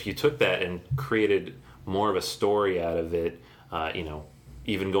 but if you took that and created more of a story out of it,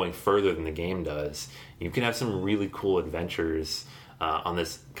 even going further than the game does, you can have some really cool adventures on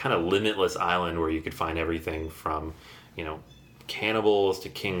this kind of limitless island where you could find everything from, cannibals to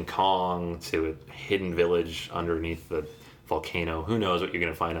King Kong to a hidden village underneath the volcano. Who knows what you're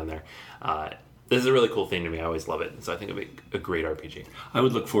going to find on there. This is a really cool thing to me. I always love it. So I think it'd be a great RPG. I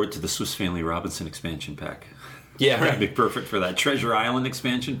would look forward to the Swiss Family Robinson expansion pack. Yeah, That'd be perfect for that. Treasure Island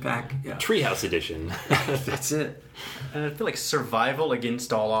expansion pack. Yeah. Treehouse Edition. That's it. And I feel like survival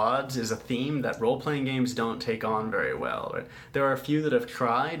against all odds is a theme that role-playing games don't take on very well. Right? There are a few that have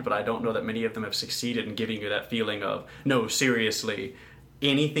tried, but I don't know that many of them have succeeded in giving you that feeling of, no, seriously,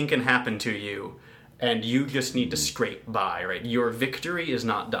 anything can happen to you, and you just need to scrape by, right? Your victory is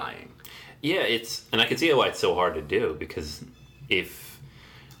not dying. Yeah, and I can see why it's so hard to do, because if,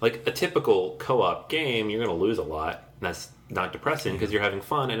 like, a typical co-op game, you're going to lose a lot. And that's not depressing because you're having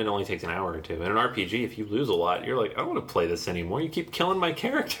fun, and it only takes an hour or two. In an RPG, if you lose a lot, you're like, I don't want to play this anymore. You keep killing my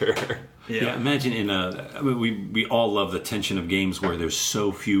character. Yeah, imagine we all love the tension of games where there's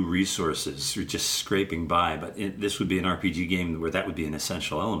so few resources. You're just scraping by. But this would be an RPG game where that would be an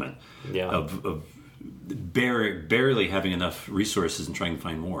essential element of barely having enough resources and trying to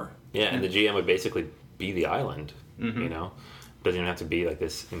find more. Yeah, and the GM would basically be the island, Doesn't even have to be like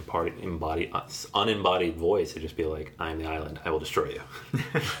this unembodied voice. It'd just be like, I'm the island. I will destroy you.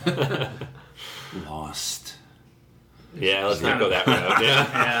 Lost. Yeah, let's not go that route.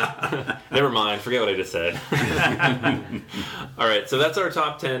 Yeah. Never mind. Forget what I just said. All right, so that's our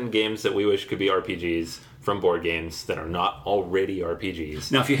top 10 games that we wish could be RPGs from board games that are not already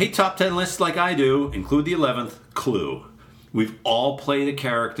RPGs. Now, if you hate top 10 lists like I do, include the 11th, Clue. We've all played a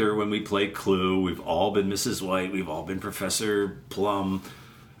character when we play Clue. We've all been Mrs. White. We've all been Professor Plum.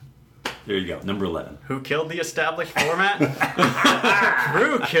 There you go, number 11. Who killed the established format?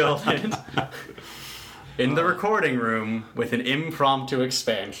 Drew killed it. In the recording room with an impromptu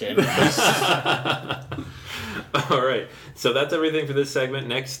expansion. All right, so that's everything for this segment.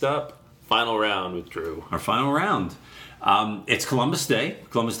 Next up, final round with Drew. Our final round. It's Columbus Day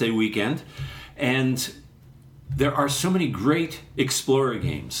weekend, and there are so many great Explorer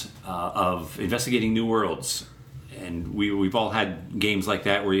games of investigating new worlds. And we've all had games like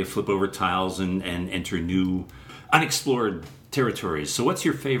that where you flip over tiles and enter new unexplored territories. So what's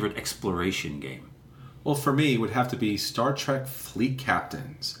your favorite exploration game? Well, for me, it would have to be Star Trek Fleet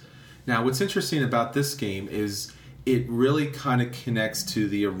Captains. Now, what's interesting about this game is it really kind of connects to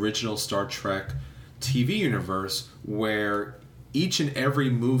the original Star Trek TV universe, where each and every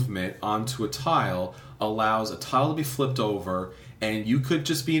movement onto a tile allows a tile to be flipped over, and you could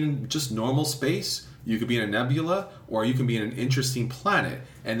just be in just normal space, you could be in a nebula, or you can be in an interesting planet.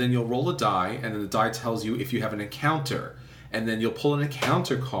 And then you'll roll a die, and then the die tells you if you have an encounter. And then you'll pull an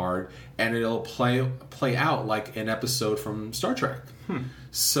encounter card, and it'll play out like an episode from Star Trek.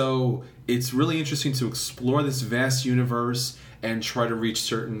 So it's really interesting to explore this vast universe and try to reach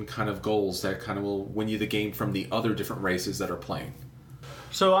certain kind of goals that kind of will win you the game from the other different races that are playing.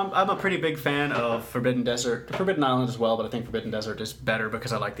 So I'm a pretty big fan of Forbidden Island as well, but I think Forbidden Desert is better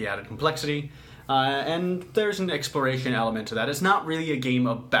because I like the added complexity. And there's an exploration element to that. It's not really a game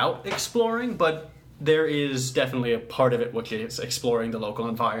about exploring, but there is definitely a part of it which is exploring the local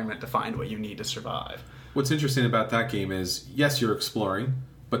environment to find what you need to survive. What's interesting about that game is, yes, you're exploring,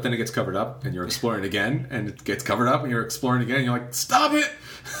 but then it gets covered up, and you're exploring again, and it gets covered up, and you're exploring again, and you're like, stop it!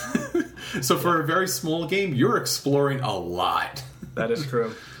 So for a very small game, you're exploring a lot. That is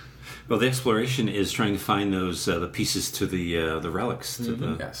true. Well, the exploration is trying to find those the pieces to the relics. To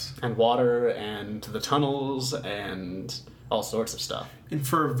the... Yes. And water, and the tunnels, and all sorts of stuff. And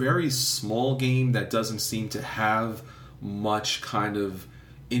for a very small game that doesn't seem to have much kind of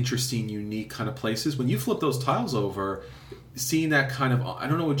interesting, unique kind of places, when you flip those tiles over, seeing that kind of, I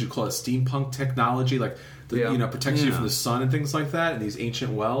don't know what you call it, steampunk technology, like protects you from the sun and things like that, and these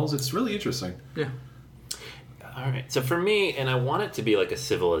ancient wells, it's really interesting. Yeah. All right, so for me, and I want it to be like a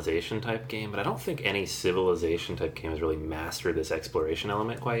Civilization type game, but I don't think any Civilization type game has really mastered this exploration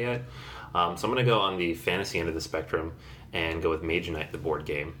element quite yet. So I'm going to go on the fantasy end of the spectrum and go with Mage Knight, the board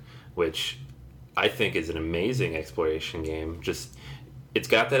game, which I think is an amazing exploration game. Just, it's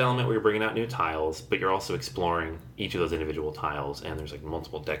got that element where you're bringing out new tiles, but you're also exploring each of those individual tiles, and there's like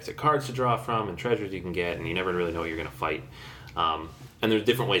multiple decks of cards to draw from and treasures you can get, and you never really know what you're going to fight. And there's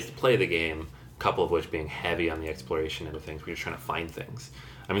different ways to play the game, a couple of which being heavy on the exploration end of things, where you're trying to find things.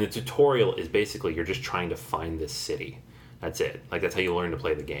 I mean, the tutorial is basically you're just trying to find this city. That's it. Like, that's how you learn to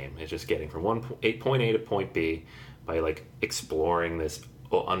play the game. It's just getting from point A to point B by like exploring this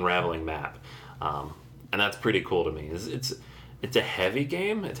unraveling map, and that's pretty cool to me. It's a heavy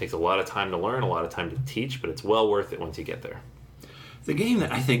game. It takes a lot of time to learn, a lot of time to teach, but it's well worth it once you get there. The game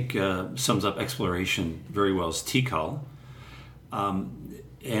that I think sums up exploration very well is Tikal,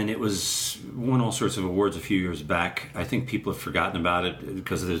 and it won all sorts of awards a few years back. I think people have forgotten about it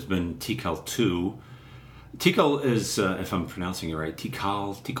because there's been Tikal 2. Tikal is, if I'm pronouncing it right,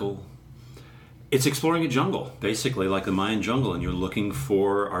 Tikal. It's exploring a jungle, basically like the Mayan jungle, and you're looking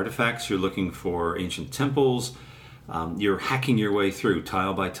for artifacts, you're looking for ancient temples, you're hacking your way through,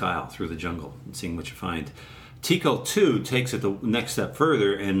 tile by tile, through the jungle, and seeing what you find. Tikal 2 takes it the next step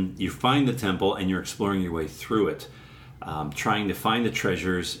further, and you find the temple, and you're exploring your way through it, trying to find the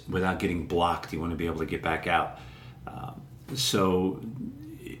treasures without getting blocked. You want to be able to get back out. So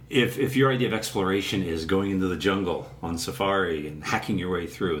if your idea of exploration is going into the jungle on safari and hacking your way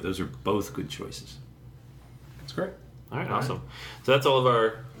through, those are both good choices. That's great. All right, awesome. So that's all of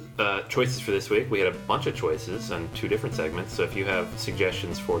our choices for this week. We had a bunch of choices on 2 different segments. So if you have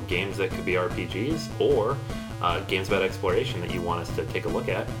suggestions for games that could be RPGs or games about exploration that you want us to take a look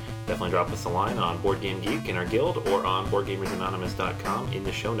at, definitely drop us a line on Board Game Geek in our guild or on BoardGamersAnonymous.com in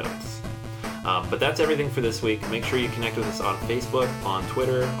the show notes. But that's everything for this week. Make sure you connect with us on Facebook, on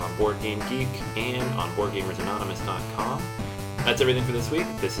Twitter, on Board Game Geek, and on BoardGamersAnonymous.com. That's everything for this week.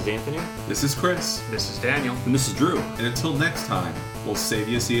 This is Anthony. This is Chris. This is Daniel. And this is Drew. And until next time, we'll save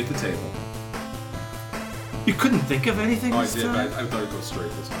you a seat at the table. You couldn't think of anything I this did. time? I thought I'd go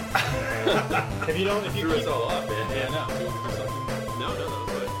straight this time. If you threw us all off, man. Yeah, no. No,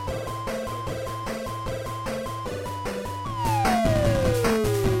 but